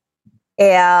 "Ouch."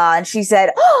 And she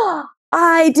said, "Oh,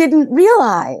 I didn't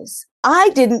realize.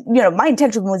 My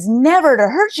intention was never to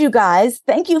hurt you guys.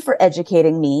 Thank you for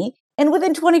educating me." And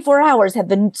within 24 hours had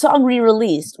the song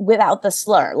re-released without the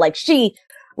slur. Like, she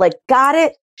got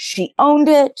it. She owned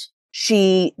it.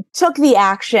 She took the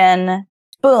action.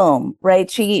 Boom, right?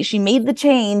 She made the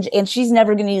change, and she's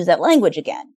never going to use that language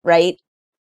again, right?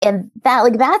 And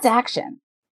that's action.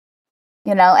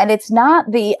 And it's not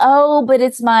but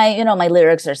it's my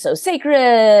lyrics are so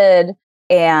sacred,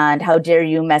 and how dare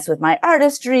you mess with my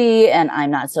artistry, and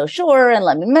I'm not so sure, and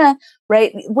let me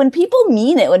right? When people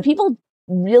mean it, when people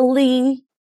really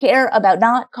care about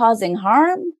not causing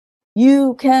harm,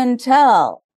 you can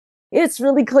tell. It's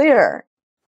really clear.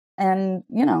 And,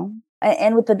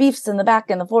 and with the beefs and the back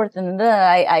and the forth and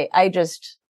I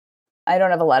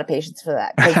don't have a lot of patience for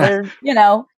that, because they're,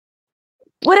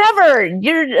 whatever,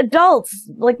 you're adults,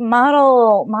 like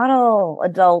model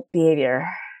adult behavior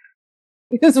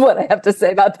is what I have to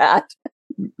say about that.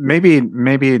 Maybe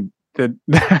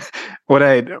what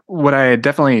I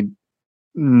definitely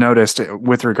noticed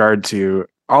with regard to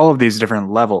all of these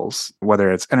different levels,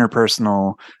 whether it's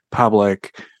interpersonal,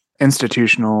 public,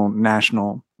 institutional,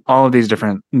 national, all of these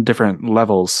different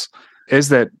levels, is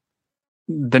that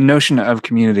the notion of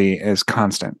community is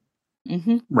constant,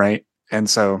 right? And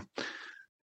so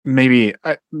maybe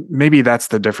that's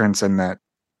the difference in that.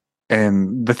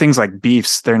 And the things like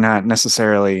beefs, they're not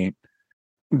necessarily,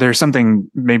 there's something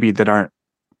maybe that aren't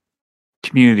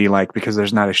community like, because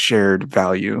there's not a shared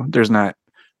value. There's not,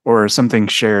 or something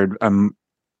shared,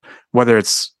 whether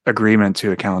it's agreement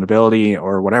to accountability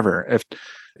or whatever. If,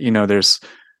 there's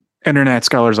internet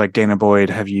scholars like Dana Boyd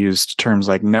have used terms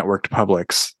like networked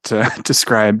publics to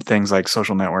describe things like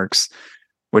social networks,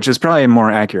 which is probably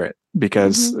more accurate,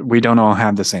 because we don't all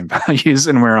have the same values,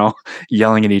 and we're all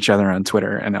yelling at each other on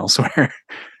Twitter and elsewhere.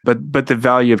 But the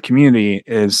value of community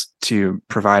is to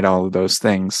provide all of those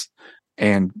things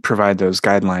and provide those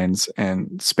guidelines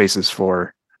and spaces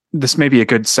for. This may be a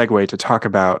good segue to talk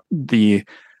about the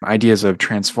ideas of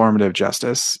transformative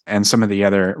justice and some of the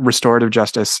other restorative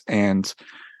justice. And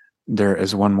there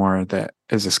is one more that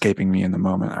is escaping me in the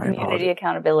moment. Community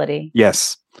accountability.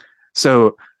 Yes.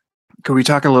 So could we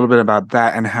talk a little bit about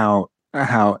that, and how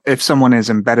if someone is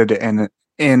embedded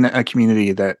in a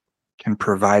community that can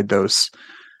provide those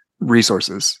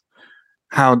resources,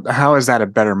 how is that a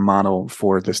better model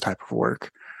for this type of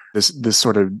work? This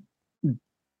sort of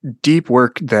deep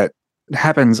work that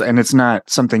happens, and it's not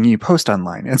something you post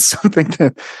online. It's something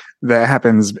that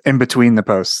happens in between the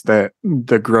posts,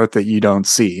 the growth that you don't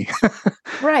see.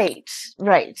 Right.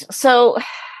 So,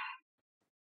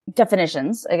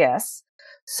 definitions, I guess.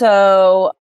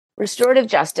 So, restorative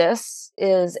justice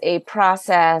is a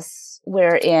process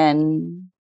wherein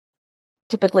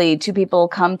typically two people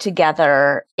come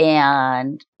together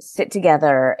and sit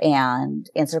together and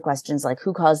answer questions like,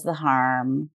 who caused the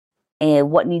harm,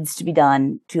 and what needs to be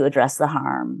done to address the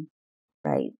harm,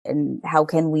 right? And how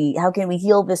can we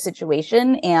heal this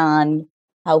situation, and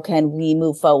how can we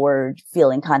move forward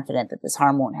feeling confident that this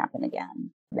harm won't happen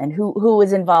again? And who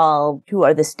is involved? Who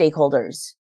are the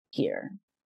stakeholders here?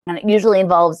 And it usually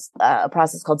involves a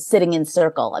process called sitting in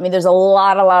circle. I mean, there's a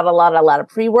lot of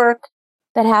pre-work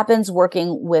that happens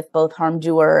working with both harm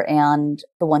doer and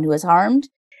the one who is harmed.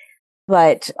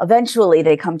 But eventually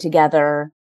they come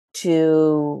together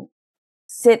to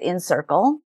sit in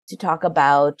circle to talk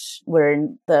about where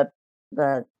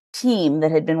the team that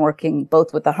had been working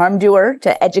both with the harm doer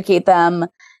to educate them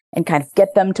and kind of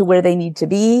get them to where they need to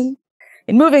be,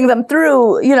 and moving them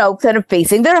through, kind of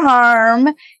facing their harm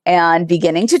and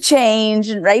beginning to change,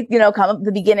 and come up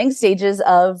the beginning stages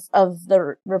of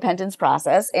the repentance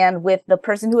process. And with the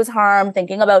person who was harmed,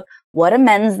 thinking about what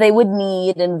amends they would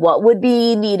need and what would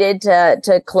be needed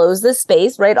to close this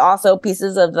space, right? Also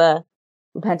pieces of the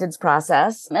repentance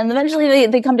process. And eventually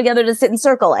they come together to sit in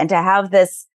circle and to have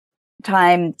this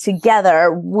time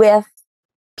together with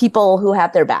people who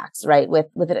have their backs, right? With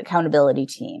an accountability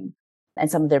team and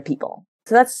some of their people.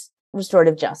 So that's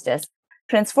restorative justice.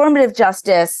 Transformative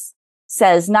justice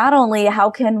says not only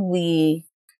how can we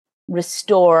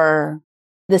restore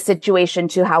the situation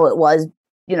to how it was,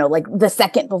 like the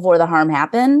second before the harm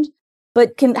happened,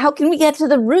 but how can we get to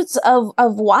the roots of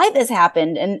why this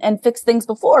happened and fix things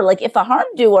before? Like, if a harm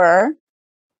doer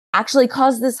actually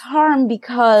caused this harm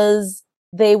because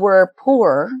they were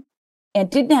poor and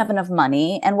didn't have enough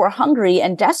money and were hungry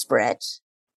and desperate,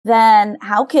 then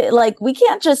how can, like, we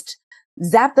can't just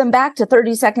zap them back to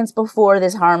 30 seconds before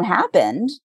this harm happened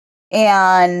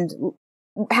and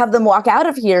have them walk out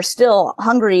of here still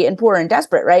hungry and poor and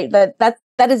desperate, right? That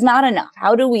is not enough.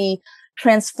 How do we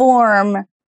transform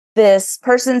this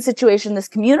person's situation, this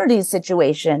community's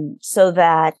situation, so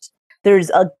that there's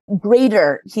a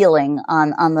greater healing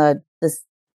on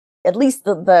at least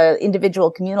the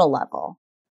individual communal level,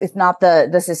 if not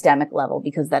the systemic level,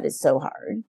 because that is so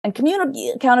hard. And community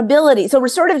accountability. So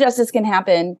restorative justice can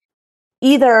happen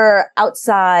either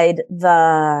outside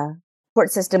the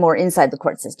court system or inside the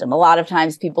court system. A lot of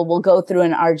times people will go through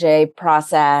an RJ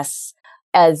process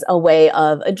as a way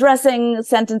of addressing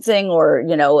sentencing or,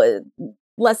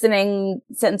 lessening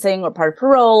sentencing or part of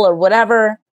parole or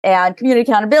whatever. And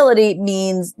community accountability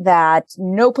means that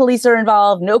no police are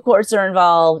involved, no courts are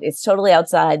involved. It's totally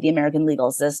outside the American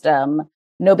legal system.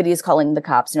 Nobody is calling the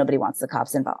cops. Nobody wants the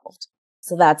cops involved.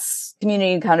 So that's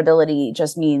community accountability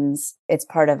just means it's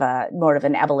part of more of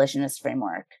an abolitionist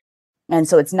framework. And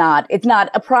so it's not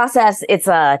a process. It's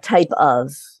a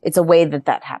way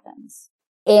that happens.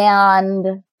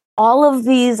 And all of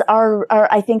these are,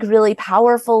 I think, really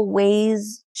powerful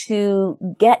ways to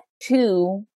get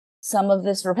to some of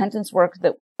this repentance work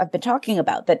that I've been talking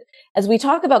about. That as we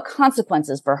talk about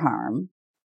consequences for harm,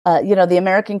 the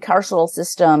American carceral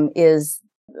system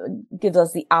gives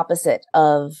us the opposite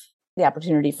of the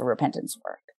opportunity for repentance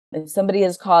work. If somebody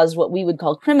has caused what we would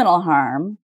call criminal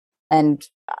harm, and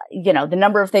the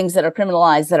number of things that are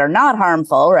criminalized that are not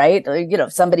harmful, right?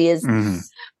 If somebody is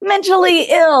mentally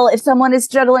ill, if someone is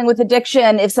struggling with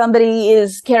addiction, if somebody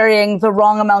is carrying the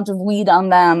wrong amount of weed on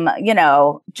them,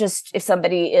 just if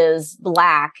somebody is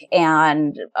Black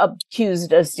and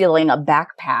accused of stealing a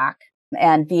backpack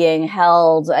and being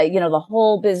held, the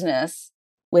whole business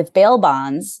with bail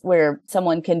bonds where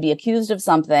someone can be accused of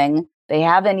something, they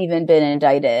haven't even been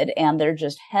indicted, and they're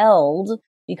just held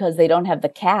because they don't have the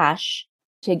cash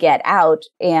to get out.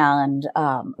 And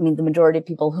the majority of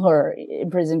people who are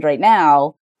imprisoned right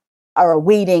now are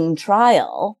awaiting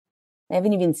trial. They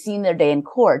haven't even seen their day in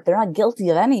court. They're not guilty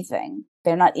of anything.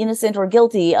 They're not innocent or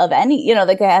guilty of any,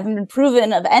 they haven't been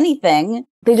proven of anything.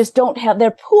 They just don't have,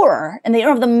 they're poor, and they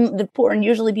don't have the poor, and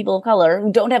usually people of color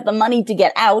who don't have the money to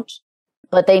get out.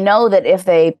 But they know that if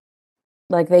they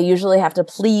usually have to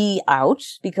plea out,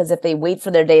 because if they wait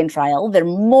for their day in trial, they're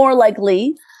more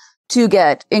likely to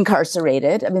get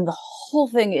incarcerated. The whole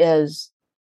thing is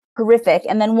horrific.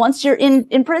 And then once you're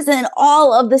in prison,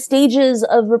 all of the stages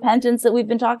of repentance that we've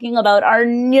been talking about are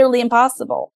nearly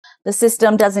impossible. The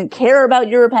system doesn't care about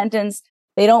your repentance.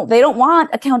 They don't want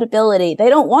accountability. They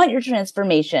don't want your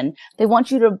transformation. They want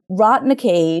you to rot in a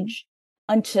cage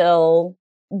until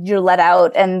you're let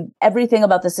out. And everything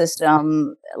about the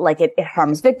system, it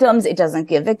harms victims. It doesn't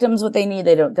give victims what they need.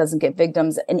 Doesn't give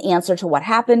victims an answer to what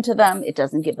happened to them. It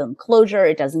doesn't give them closure.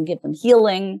 It doesn't give them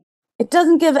healing. It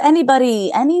doesn't give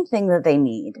anybody anything that they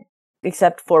need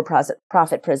except for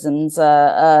profit prisons,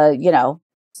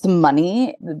 some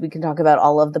money. We can talk about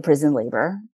all of the prison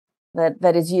labor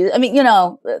that is used.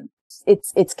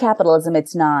 It's capitalism.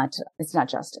 It's not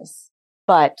justice.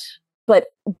 But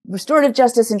restorative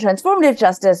justice and transformative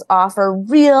justice offer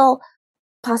real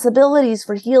possibilities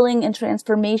for healing and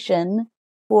transformation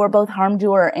for both harm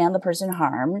doer and the person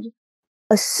harmed,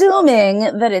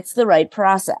 assuming that it's the right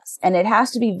process. And it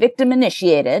has to be victim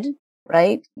initiated,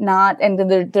 right?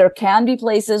 There can be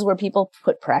places where people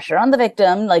put pressure on the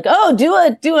victim, like, oh, do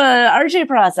a RJ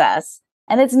process.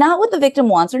 And it's not what the victim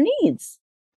wants or needs.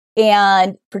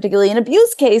 And particularly in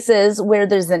abuse cases where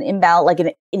there's an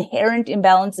inherent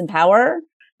imbalance in power,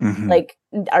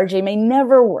 RJ may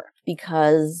never work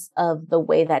because of the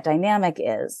way that dynamic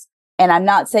is. And I'm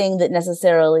not saying that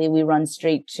necessarily we run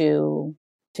straight to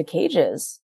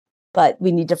cages, but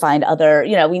we need to find other,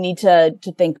 we need to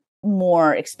think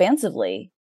more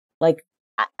expansively. I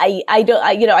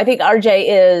think RJ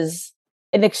is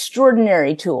an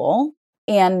extraordinary tool,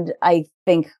 and I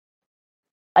think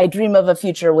I dream of a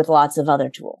future with lots of other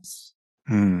tools.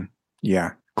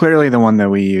 Yeah. Clearly the one that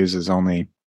we use is only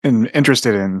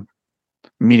interested in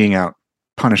meting out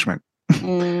punishment.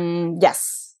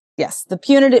 Yes. The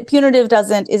punitive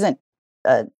doesn't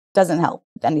help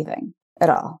with anything at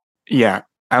all. Yeah.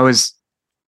 I was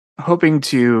hoping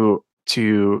to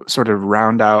sort of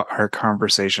round out our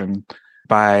conversation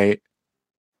by,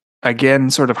 again,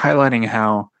 sort of highlighting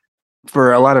how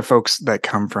for a lot of folks that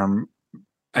come from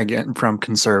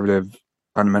conservative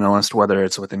fundamentalist, whether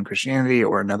it's within Christianity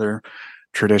or another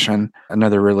tradition,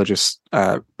 another religious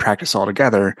practice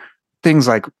altogether, things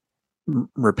like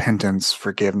repentance,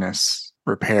 forgiveness,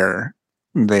 repair,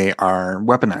 they are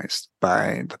weaponized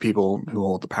by the people who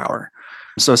hold the power.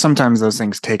 So sometimes those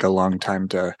things take a long time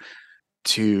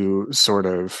to sort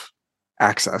of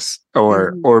access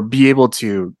or be able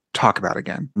to talk about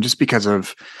again, just because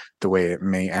of the way it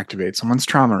may activate someone's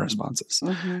trauma responses.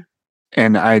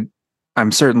 And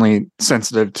I'm certainly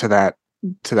sensitive to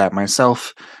that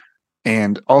myself,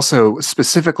 and also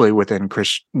specifically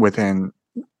within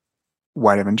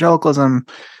white evangelicalism,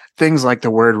 things like the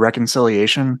word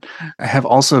reconciliation have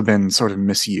also been sort of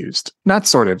misused. Not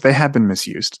sort of, they have been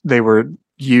misused. They were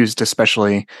used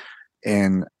especially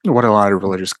in what a lot of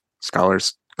religious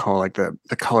scholars call like the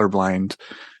colorblind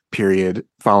period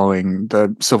following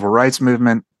the civil rights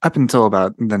movement up until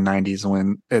about the 90s,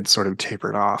 when it sort of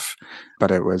tapered off.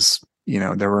 But it was,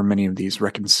 there were many of these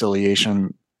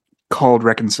reconciliation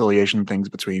things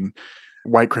between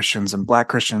white Christians and black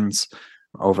Christians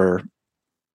over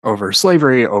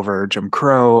slavery, over Jim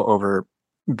Crow, over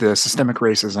the systemic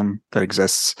racism that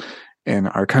exists in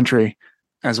our country,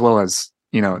 as well as,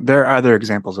 there are other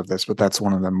examples of this, but that's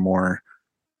one of the more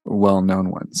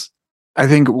well-known ones. I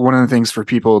think one of the things for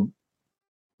people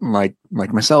like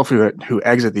myself who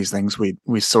exit these things,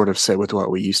 we sort of sit with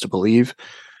what we used to believe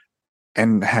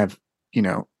and have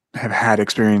had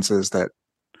experiences that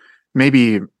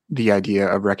maybe the idea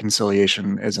of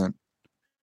reconciliation isn't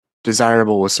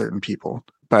desirable with certain people,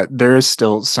 but there is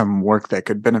still some work that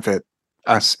could benefit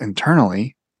us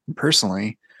internally,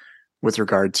 personally, with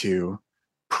regard to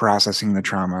processing the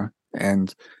trauma.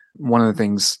 And one of the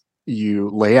things you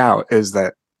lay out is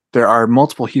that there are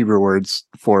multiple Hebrew words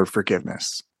for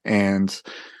forgiveness, and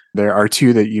there are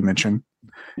two that you mentioned.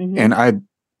 And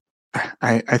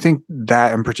I think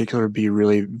that in particular would be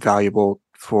really valuable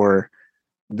for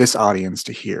this audience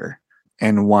to hear,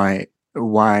 and why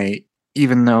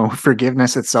even though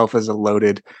forgiveness itself is a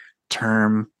loaded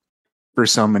term for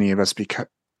so many of us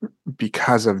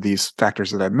because of these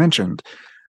factors that I've mentioned,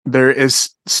 there is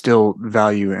still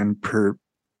value in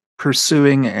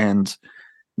pursuing and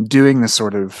doing the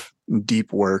sort of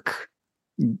deep work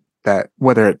that,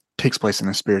 whether it takes place in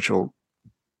a spiritual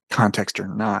context or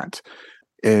not,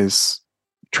 is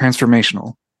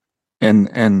transformational in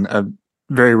a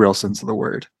very real sense of the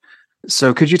word.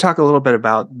 So could you talk a little bit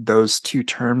about those two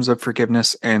terms of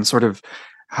forgiveness and sort of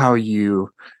how you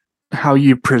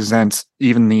present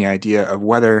even the idea of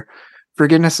whether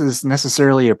forgiveness is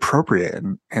necessarily appropriate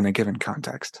in a given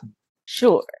context?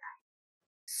 Sure.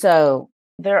 So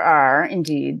there are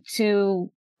indeed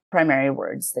two primary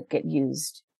words that get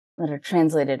used that are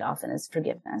translated often as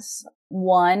forgiveness.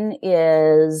 One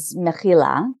is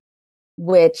mechila,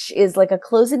 which is like a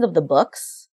closing of the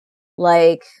books.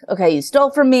 Like, okay, you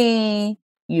stole from me,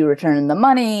 you returned the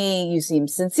money, you seem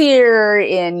sincere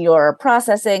in your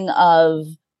processing of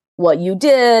what you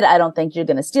did. I don't think you're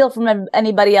going to steal from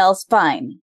anybody else.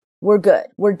 Fine. We're good.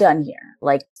 We're done here.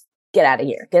 Like, get out of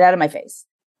here. Get out of my face.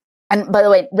 And by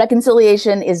the way,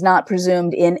 reconciliation is not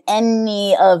presumed in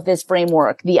any of this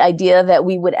framework. The idea that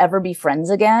we would ever be friends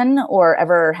again or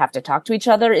ever have to talk to each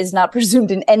other is not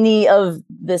presumed in any of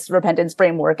this repentance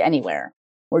framework anywhere.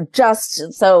 We're just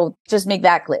make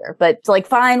that clear. But it's like,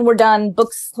 fine, we're done.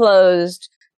 Books closed.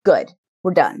 Good.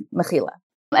 We're done. Mechila.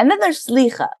 And then there's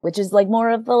slicha, which is like more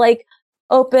of the like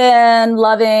open,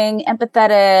 loving,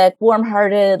 empathetic,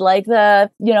 warm-hearted, like the,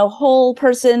 whole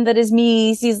person that is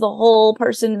me sees the whole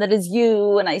person that is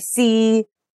you. And I see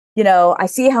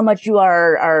how much you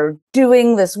are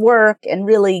doing this work and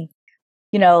really,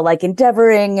 like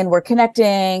endeavoring, and we're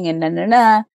connecting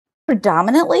and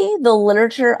Predominantly, the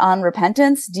literature on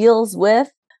repentance deals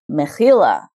with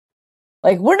mechila.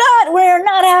 Like, we're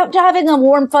not having a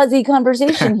warm, fuzzy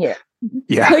conversation here.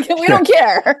 Yeah. Like, we don't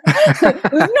care.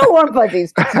 There's no warm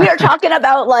fuzzies. We are talking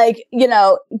about like,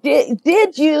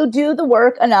 did you do the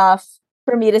work enough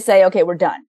for me to say, okay, we're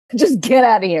done. Just get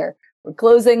out of here. We're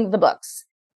closing the books.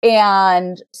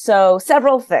 And so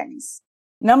several things.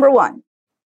 Number one,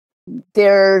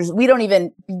 we don't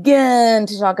even begin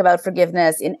to talk about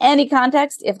forgiveness in any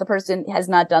context if the person has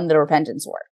not done the repentance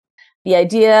work. The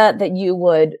idea that you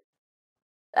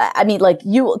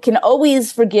can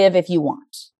always forgive if you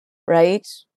want, right?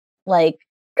 Like,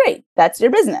 great, that's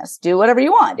your business. Do whatever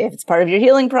you want. If it's part of your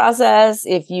healing process,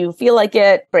 if you feel like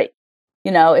it, great.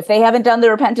 If they haven't done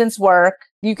the repentance work,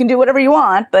 you can do whatever you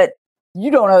want, but you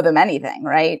don't owe them anything,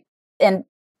 right? And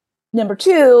number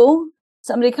two,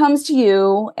 somebody comes to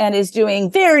you and is doing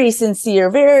very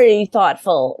sincere, very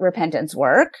thoughtful repentance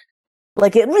work.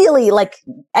 Like, it really, like,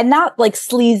 and not like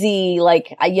sleazy,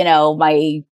 like,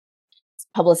 my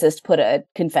publicist put a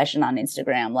confession on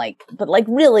Instagram, like, but like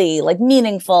really like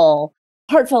meaningful,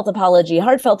 heartfelt apology,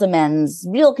 heartfelt amends,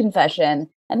 real confession.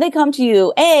 and they come to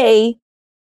you,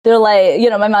 they're like,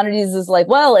 Maimonides is like,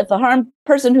 well, if the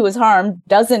person who is harmed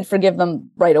doesn't forgive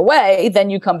them right away, then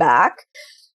you come back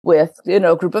with,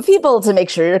 a group of people to make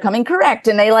sure you're coming correct.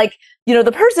 And they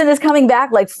the person is coming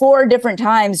back like 4 different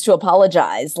times to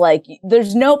apologize. Like,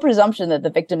 there's no presumption that the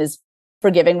victim is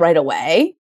forgiving right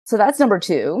away. So that's number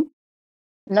 2.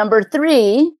 Number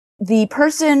 3, the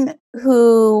person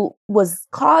who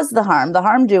caused the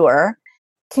harm doer,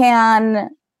 can,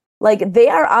 they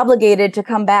are obligated to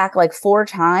come back 4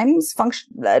 times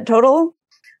total.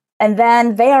 And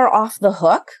then they are off the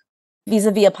hook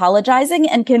vis-a-vis apologizing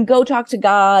and can go talk to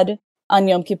God on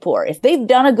Yom Kippur. If they've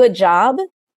done a good job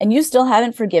and you still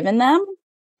haven't forgiven them,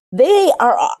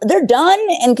 they're done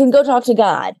and can go talk to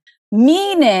God.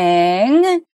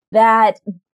 Meaning that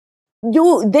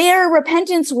their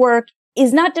repentance work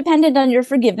is not dependent on your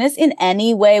forgiveness in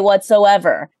any way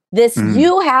whatsoever.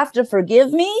 You have to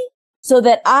forgive me so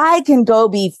that I can go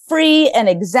be free and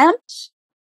exempt,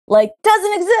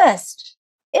 doesn't exist.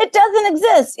 It doesn't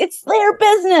exist. It's their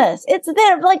business. It's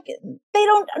their,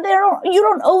 you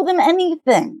don't owe them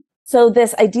anything. So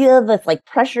this idea of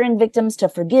pressuring victims to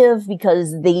forgive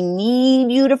because they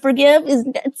need you to forgive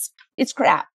it's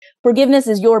crap. Forgiveness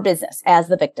is your business as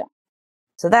the victim.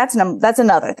 So that's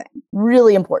another thing.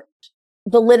 Really important.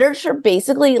 The literature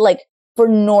basically, for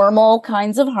normal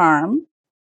kinds of harm,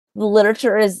 the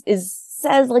literature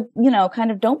says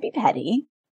kind of don't be petty.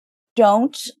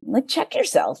 Don't check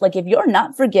yourself. If you're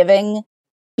not forgiving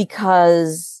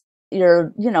because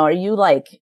you're, are you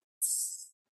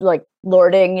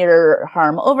lording your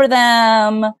harm over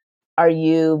them? Are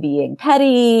you being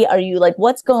petty? Are you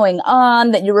what's going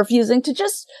on that you're refusing to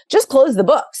just close the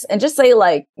books and just say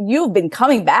you've been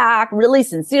coming back really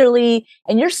sincerely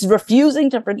and you're refusing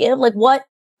to forgive?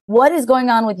 What is going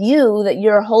on with you that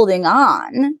you're holding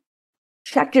on?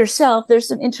 Check yourself. There's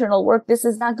some internal work. This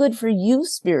is not good for you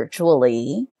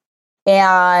spiritually.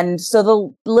 And so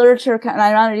the literature,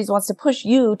 Maimonides wants to push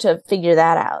you to figure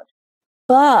that out.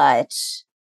 But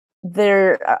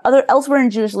there are elsewhere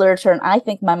in Jewish literature, and I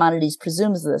think Maimonides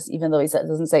presumes this, even though he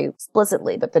doesn't say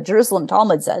explicitly, but the Jerusalem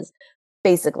Talmud says,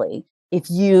 basically, if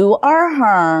you are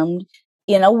harmed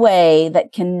in a way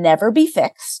that can never be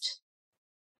fixed,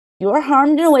 you are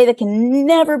harmed in a way that can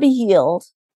never be healed,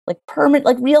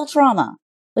 permanent, real trauma,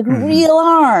 real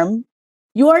harm,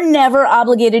 you are never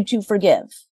obligated to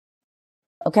forgive.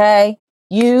 Okay?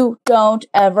 You don't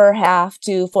ever have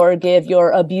to forgive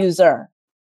your abuser.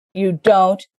 You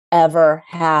don't ever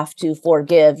have to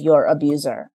forgive your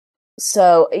abuser.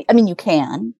 So, you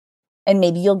can, and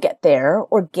maybe you'll get there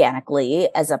organically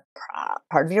as a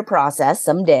part of your process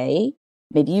someday.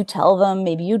 Maybe you tell them,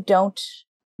 maybe you don't,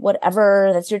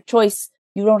 whatever, that's your choice.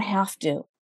 You don't have to.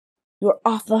 You're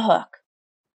off the hook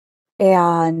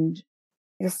and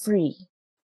you're free.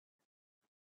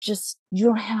 You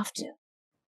don't have to.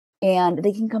 And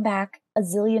they can come back a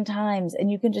zillion times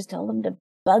and you can just tell them to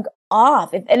bug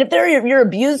off. If they're your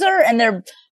abuser and they're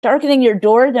darkening your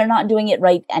door, they're not doing it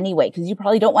right anyway, because you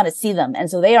probably don't want to see them. And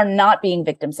so they are not being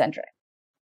victim centric.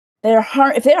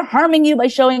 If they're harming you by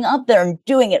showing up, they're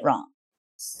doing it wrong.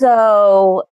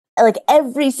 So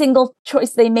every single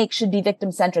choice they make should be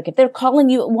victim centric. If they're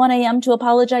calling you at 1 a.m. to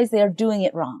apologize, they are doing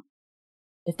it wrong.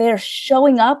 If they're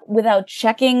showing up without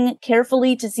checking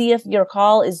carefully to see if their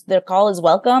call is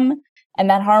welcome and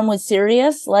that harm was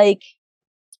serious,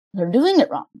 they're doing it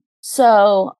wrong.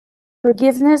 So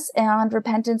forgiveness and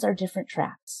repentance are different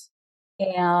tracks.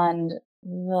 And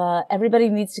everybody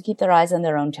needs to keep their eyes on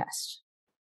their own chest.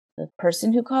 The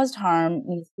person who caused harm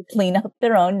needs to clean up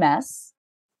their own mess.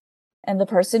 And the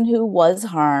person who was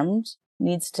harmed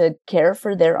needs to care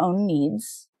for their own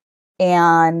needs.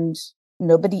 And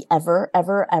nobody ever,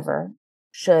 ever, ever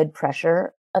should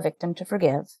pressure a victim to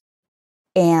forgive.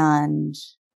 And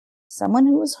someone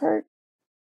who was hurt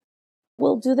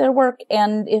will do their work.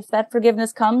 And if that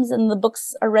forgiveness comes and the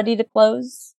books are ready to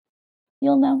close,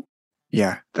 you'll know.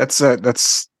 Yeah,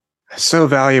 that's so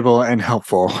valuable and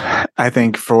helpful, I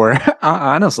think, for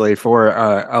honestly, for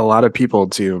a lot of people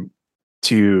to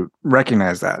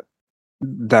recognize that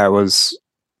was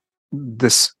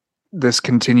this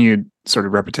continued sort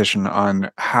of repetition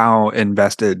on how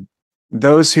invested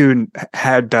those who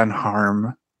had done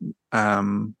harm,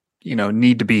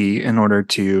 need to be in order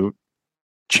to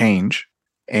change,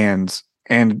 and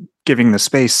giving the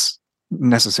space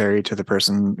necessary to the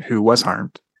person who was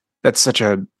harmed. That's such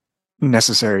a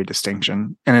necessary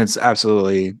distinction, and it's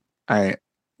absolutely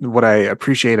what I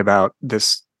appreciate about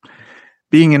this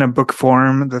being in a book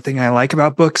form. The thing I like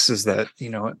about books is that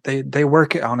they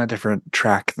work on a different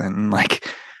track than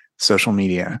social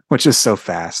media, which is so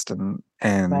fast and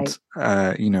Right.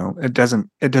 it doesn't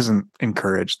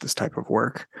encourage this type of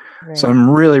work. Right. So I'm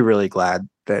really, really glad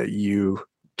that you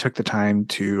took the time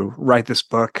to write this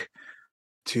book,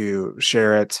 to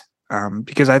share it,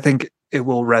 because I think it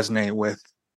will resonate with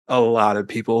a lot of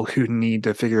people who need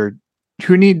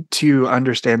to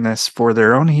understand this for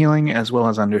their own healing, as well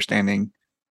as understanding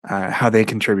how they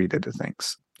contributed to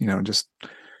things. Just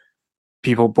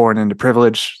people born into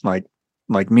privilege, like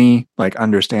me, like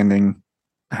understanding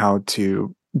how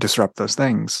to disrupt those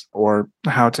things, or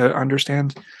how to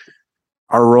understand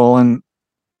our role in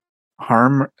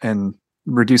harm and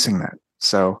reducing that.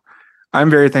 So I'm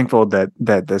very thankful that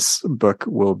this book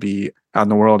will be out in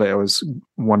the world. It was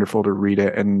wonderful to read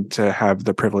it and to have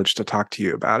the privilege to talk to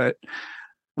you about it.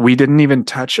 We didn't even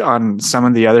touch on some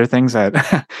of the other things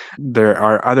that there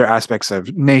are other aspects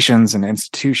of nations and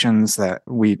institutions that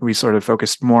we sort of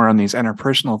focused more on these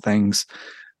interpersonal things,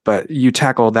 but you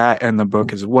tackle that in the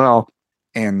book as well.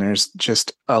 And there's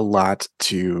just a lot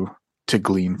to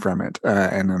glean from it.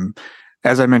 And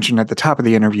as I mentioned at the top of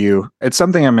the interview, it's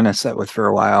something I'm going to sit with for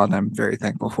a while, and I'm very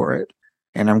thankful for it.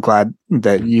 And I'm glad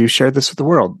that you shared this with the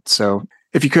world. So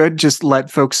if you could just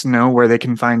let folks know where they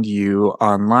can find you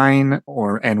online,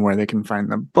 and where they can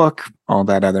find the book, all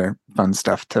that other fun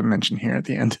stuff to mention here at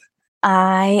the end.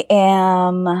 I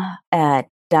am at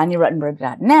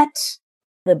DanyaRuttenberg.net.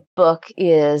 The book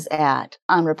is at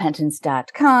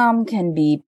onrepentance.com, can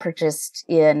be purchased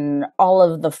in all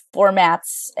of the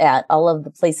formats at all of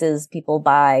the places people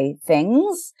buy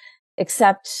things,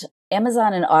 except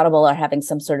Amazon and Audible are having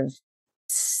some sort of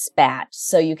spat.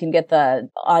 So you can get the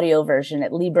audio version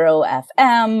at Libro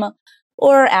FM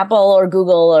or Apple or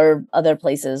Google or other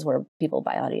places where people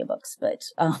buy audiobooks. But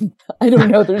I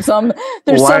don't know. There's some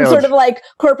sort of like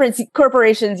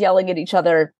corporations yelling at each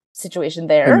other situation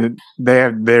there. And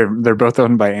they're both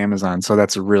owned by Amazon, so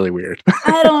that's really weird.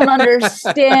 I don't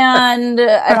understand.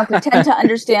 I don't pretend to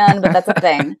understand, but that's a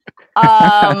thing.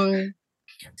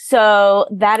 So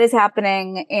that is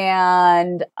happening,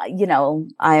 and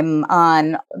I'm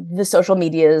on the social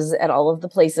medias at all of the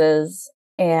places,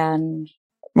 and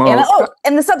the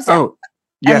Substack. Oh,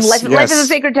 yes, and Life is a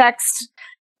Sacred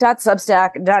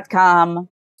Text.substack.com.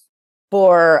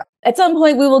 For at some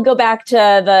point we will go back to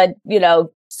the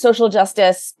social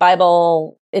justice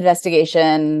Bible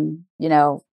investigation.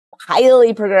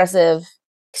 Highly progressive,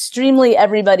 extremely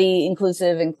everybody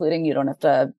inclusive, including you don't have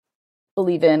to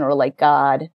believe in or like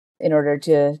God in order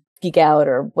to geek out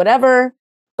or whatever.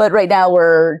 But right now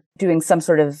we're doing some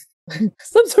sort of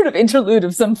interlude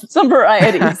of some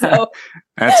variety. So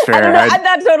that's fair. I don't know. I'm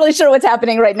not totally sure what's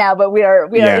happening right now, but we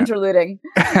are interluding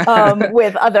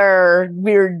with other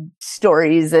weird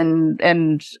stories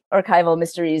and archival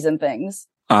mysteries and things.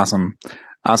 Awesome.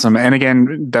 And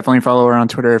again, definitely follow her on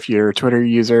Twitter if you're a Twitter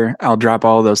user. I'll drop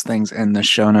all those things in the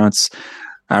show notes.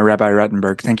 Rabbi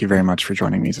Ruttenberg, thank you very much for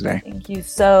joining me today. Thank you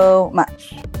so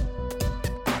much.